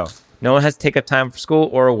can go. No one has to take up time for school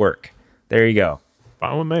or work. There you go.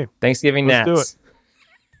 Fine with me. Thanksgiving Nats. Do it.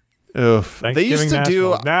 Oof. They used to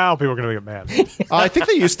do. Now people are going to get mad. I think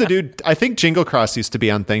they used to do. I think Jingle Cross used to be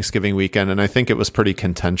on Thanksgiving weekend, and I think it was pretty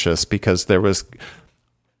contentious because there was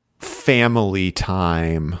family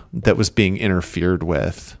time that was being interfered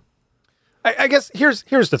with. I guess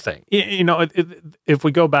here's the thing. If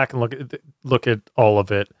we go back and look at all of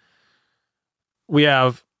it, we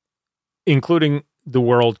have, including the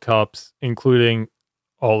World Cups, including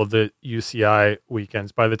all of the UCI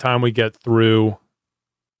weekends. By the time we get through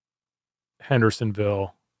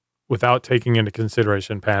Hendersonville, without taking into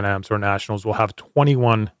consideration Pan Ams or Nationals, we'll have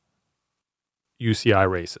 21 UCI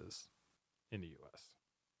races in the U.S.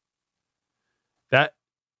 That,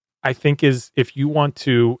 I think, is if you want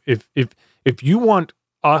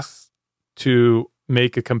us to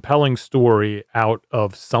make a compelling story out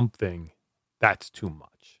of something, that's too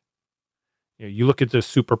much. You look at the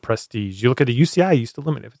Super Prestige. You look at the UCI used to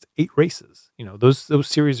limit if it's 8 races. Those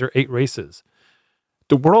series are 8 races.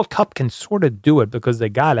 The World Cup can sort of do it because they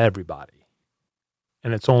got everybody,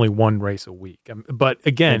 and it's only 1 race a week. But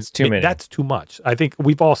again, that's too much. I think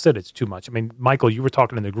we've all said it's too much. I mean, Michael, you were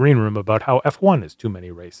talking in the green room about how F1 is too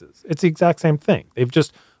many races. It's the exact same thing. They've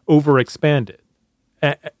just overexpanded,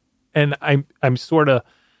 and I'm sort of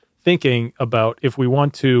thinking about if we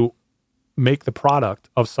want to make the product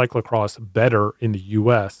of cyclocross better in the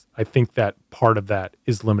U.S., I think that part of that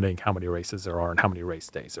is limiting how many races there are and how many race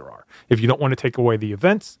days there are. If you don't want to take away the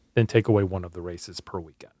events, then take away one of the races per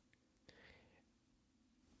weekend.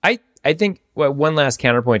 I think one last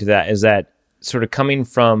counterpoint to that is that sort of coming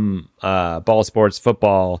from ball sports,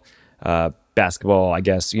 football, basketball, I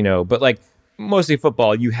guess, but like mostly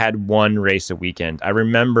football, you had 1 race a weekend. I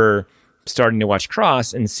remember starting to watch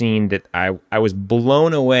cross and seeing that I was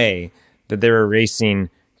blown away that they were racing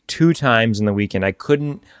 2 times in the weekend. I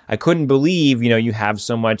couldn't believe, you have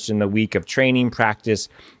so much in the week of training, practice,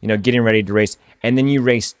 getting ready to race, and then you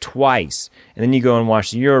race twice. And then you go and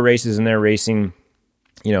watch the Euro races and they're racing,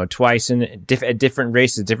 twice in different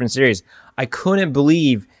races, different series. I couldn't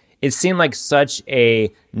believe it seemed like such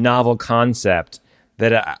a novel concept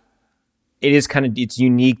that it's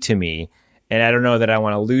unique to me. And I don't know that I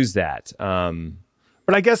want to lose that.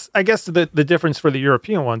 But I guess the difference for the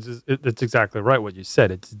European ones is it's exactly right what you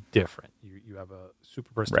said. It's different. You have a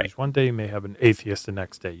Super Prestige one day. You may have an Atheist the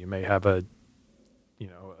next day. You may have an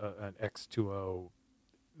X2O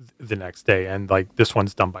the next day. And like this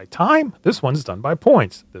one's done by time. This one's done by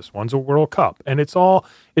points. This one's a World Cup. And it's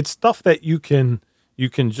stuff that you can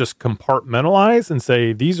just compartmentalize and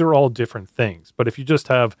say these are all different things. But if you just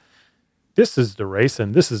have this is the race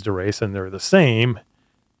and this is the race and they're the same,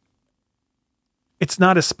 it's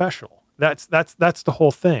not as special. That's the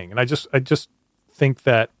whole thing. And I just think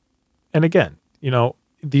that, and again,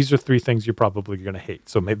 these are 3 things you're probably going to hate.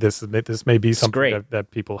 So this may be something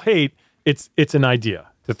that people hate. It's an idea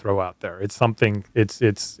to throw out there. It's something.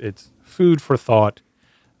 It's food for thought.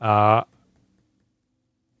 And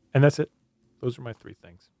that's it. Those are my 3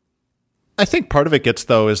 things. I think part of it gets,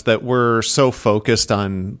 though, is that we're so focused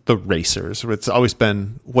on the racers. It's always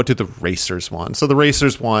been, what do the racers want? So the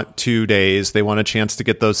racers want 2 days. They want a chance to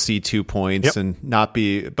get those C2 points and not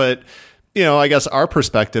be... But, I guess our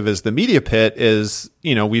perspective as the media pit is,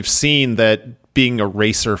 we've seen that being a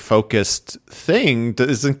racer-focused thing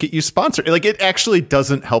doesn't get you sponsored. Like, it actually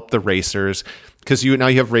doesn't help the racers because now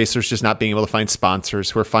you have racers just not being able to find sponsors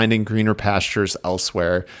who are finding greener pastures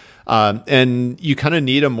elsewhere. And you kind of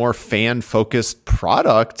need a more fan-focused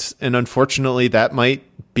product, and unfortunately, that might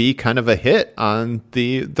be kind of a hit on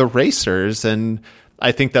the racers. And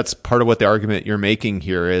I think that's part of what the argument you're making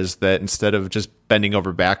here is that instead of just bending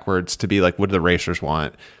over backwards to be like, what do the racers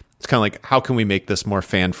want? It's kind of like, how can we make this more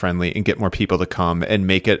fan-friendly and get more people to come and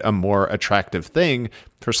make it a more attractive thing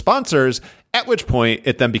for sponsors? At which point,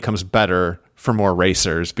 it then becomes better for more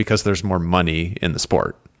racers because there's more money in the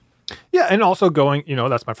sport. Yeah, and also going,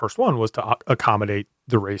 that's my first one, was to accommodate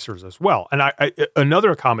the racers as well. And I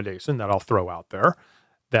another accommodation that I'll throw out there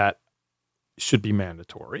that should be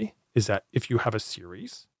mandatory is that if you have a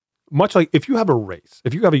series, much like if you have a race,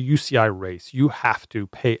 if you have a UCI race, you have to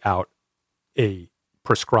pay out a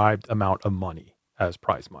prescribed amount of money as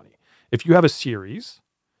prize money. If you have a series,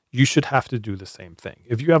 you should have to do the same thing.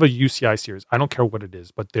 If you have a UCI series, I don't care what it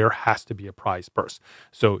is, but there has to be a prize purse.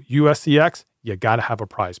 So USCX, you got to have a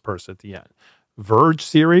prize purse at the end. Verge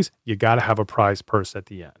series, you got to have a prize purse at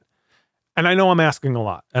the end. And I know I'm asking a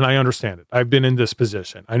lot, and I understand it. I've been in this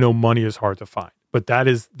position. I know money is hard to find, but that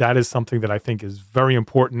is something that I think is very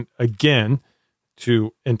important, again,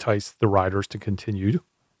 to entice the riders to continue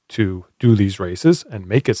to do these races and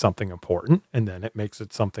make it something important, and then it makes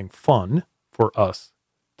it something fun for us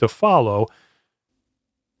to follow.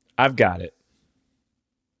 I've got it.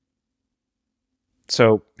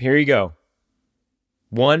 So here you go.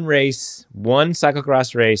 1 race, 1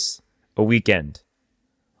 cyclocross race a weekend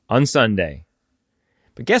on Sunday.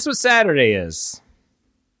 But guess what Saturday is?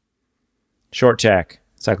 Short track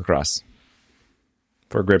cyclocross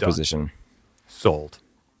for grid position. Sold.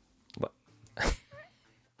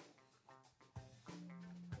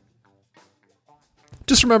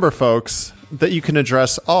 Just remember, folks, that you can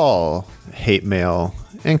address all hate mail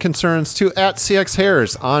and concerns to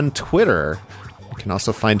 @CXHairs on Twitter. You can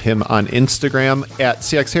also find him on Instagram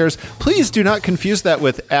 @CXHairs. Please do not confuse that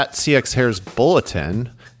with @CXHairs Bulletin,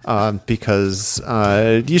 because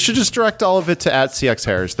you should just direct all of it to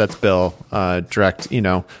 @CXHairs. That's Bill. Direct,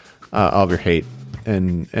 all of your hate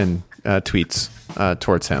and tweets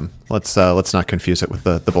towards him. Let's not confuse it with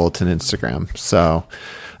the Bulletin Instagram. So.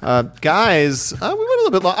 Guys, we went a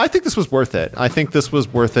little bit long. I think this was worth it. I think this was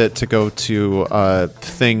worth it to go to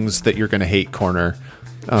Things That You're Going to Hate corner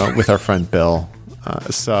with our friend Bill.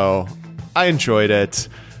 So I enjoyed it.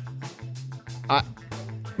 I'm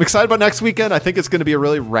excited about next weekend. I think it's going to be a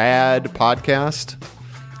really rad podcast.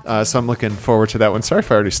 So I'm looking forward to that one. Sorry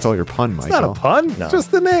if I already stole your pun, Michael. It's not a pun. No. It's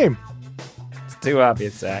just the name. It's too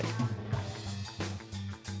obvious, Zach.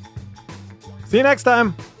 See you next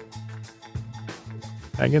time.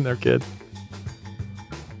 Hang in there, kid.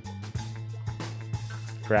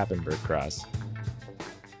 Krappenberg Cross.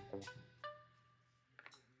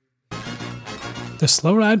 The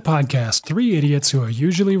Slow Ride Podcast. 3 idiots who are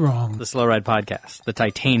usually wrong. The Slow Ride Podcast, the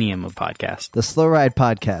titanium of podcasts. The Slow Ride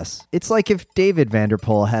Podcast. It's like if David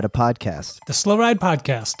Vanderpool had a podcast. The Slow Ride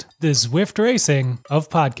Podcast. The Zwift racing of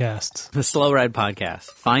podcasts. The Slow Ride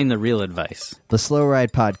Podcast. Find the real advice. The Slow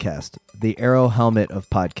Ride Podcast. The Arrow Helmet of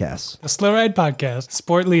podcasts. The Slow Ride Podcast.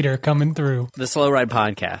 Sport leader coming through. The Slow Ride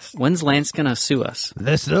Podcast. When's Lance gonna sue us?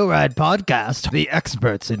 The Slow Ride Podcast. The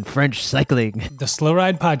experts in French cycling. The Slow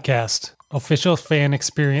Ride Podcast. Official fan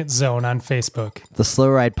experience zone on Facebook. The Slow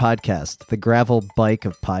Ride Podcast. The gravel bike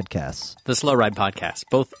of podcasts. The Slow Ride Podcast.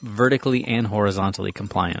 Both vertically and horizontally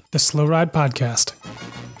compliant. The Slow Ride Podcast.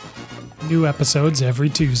 New episodes every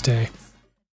Tuesday.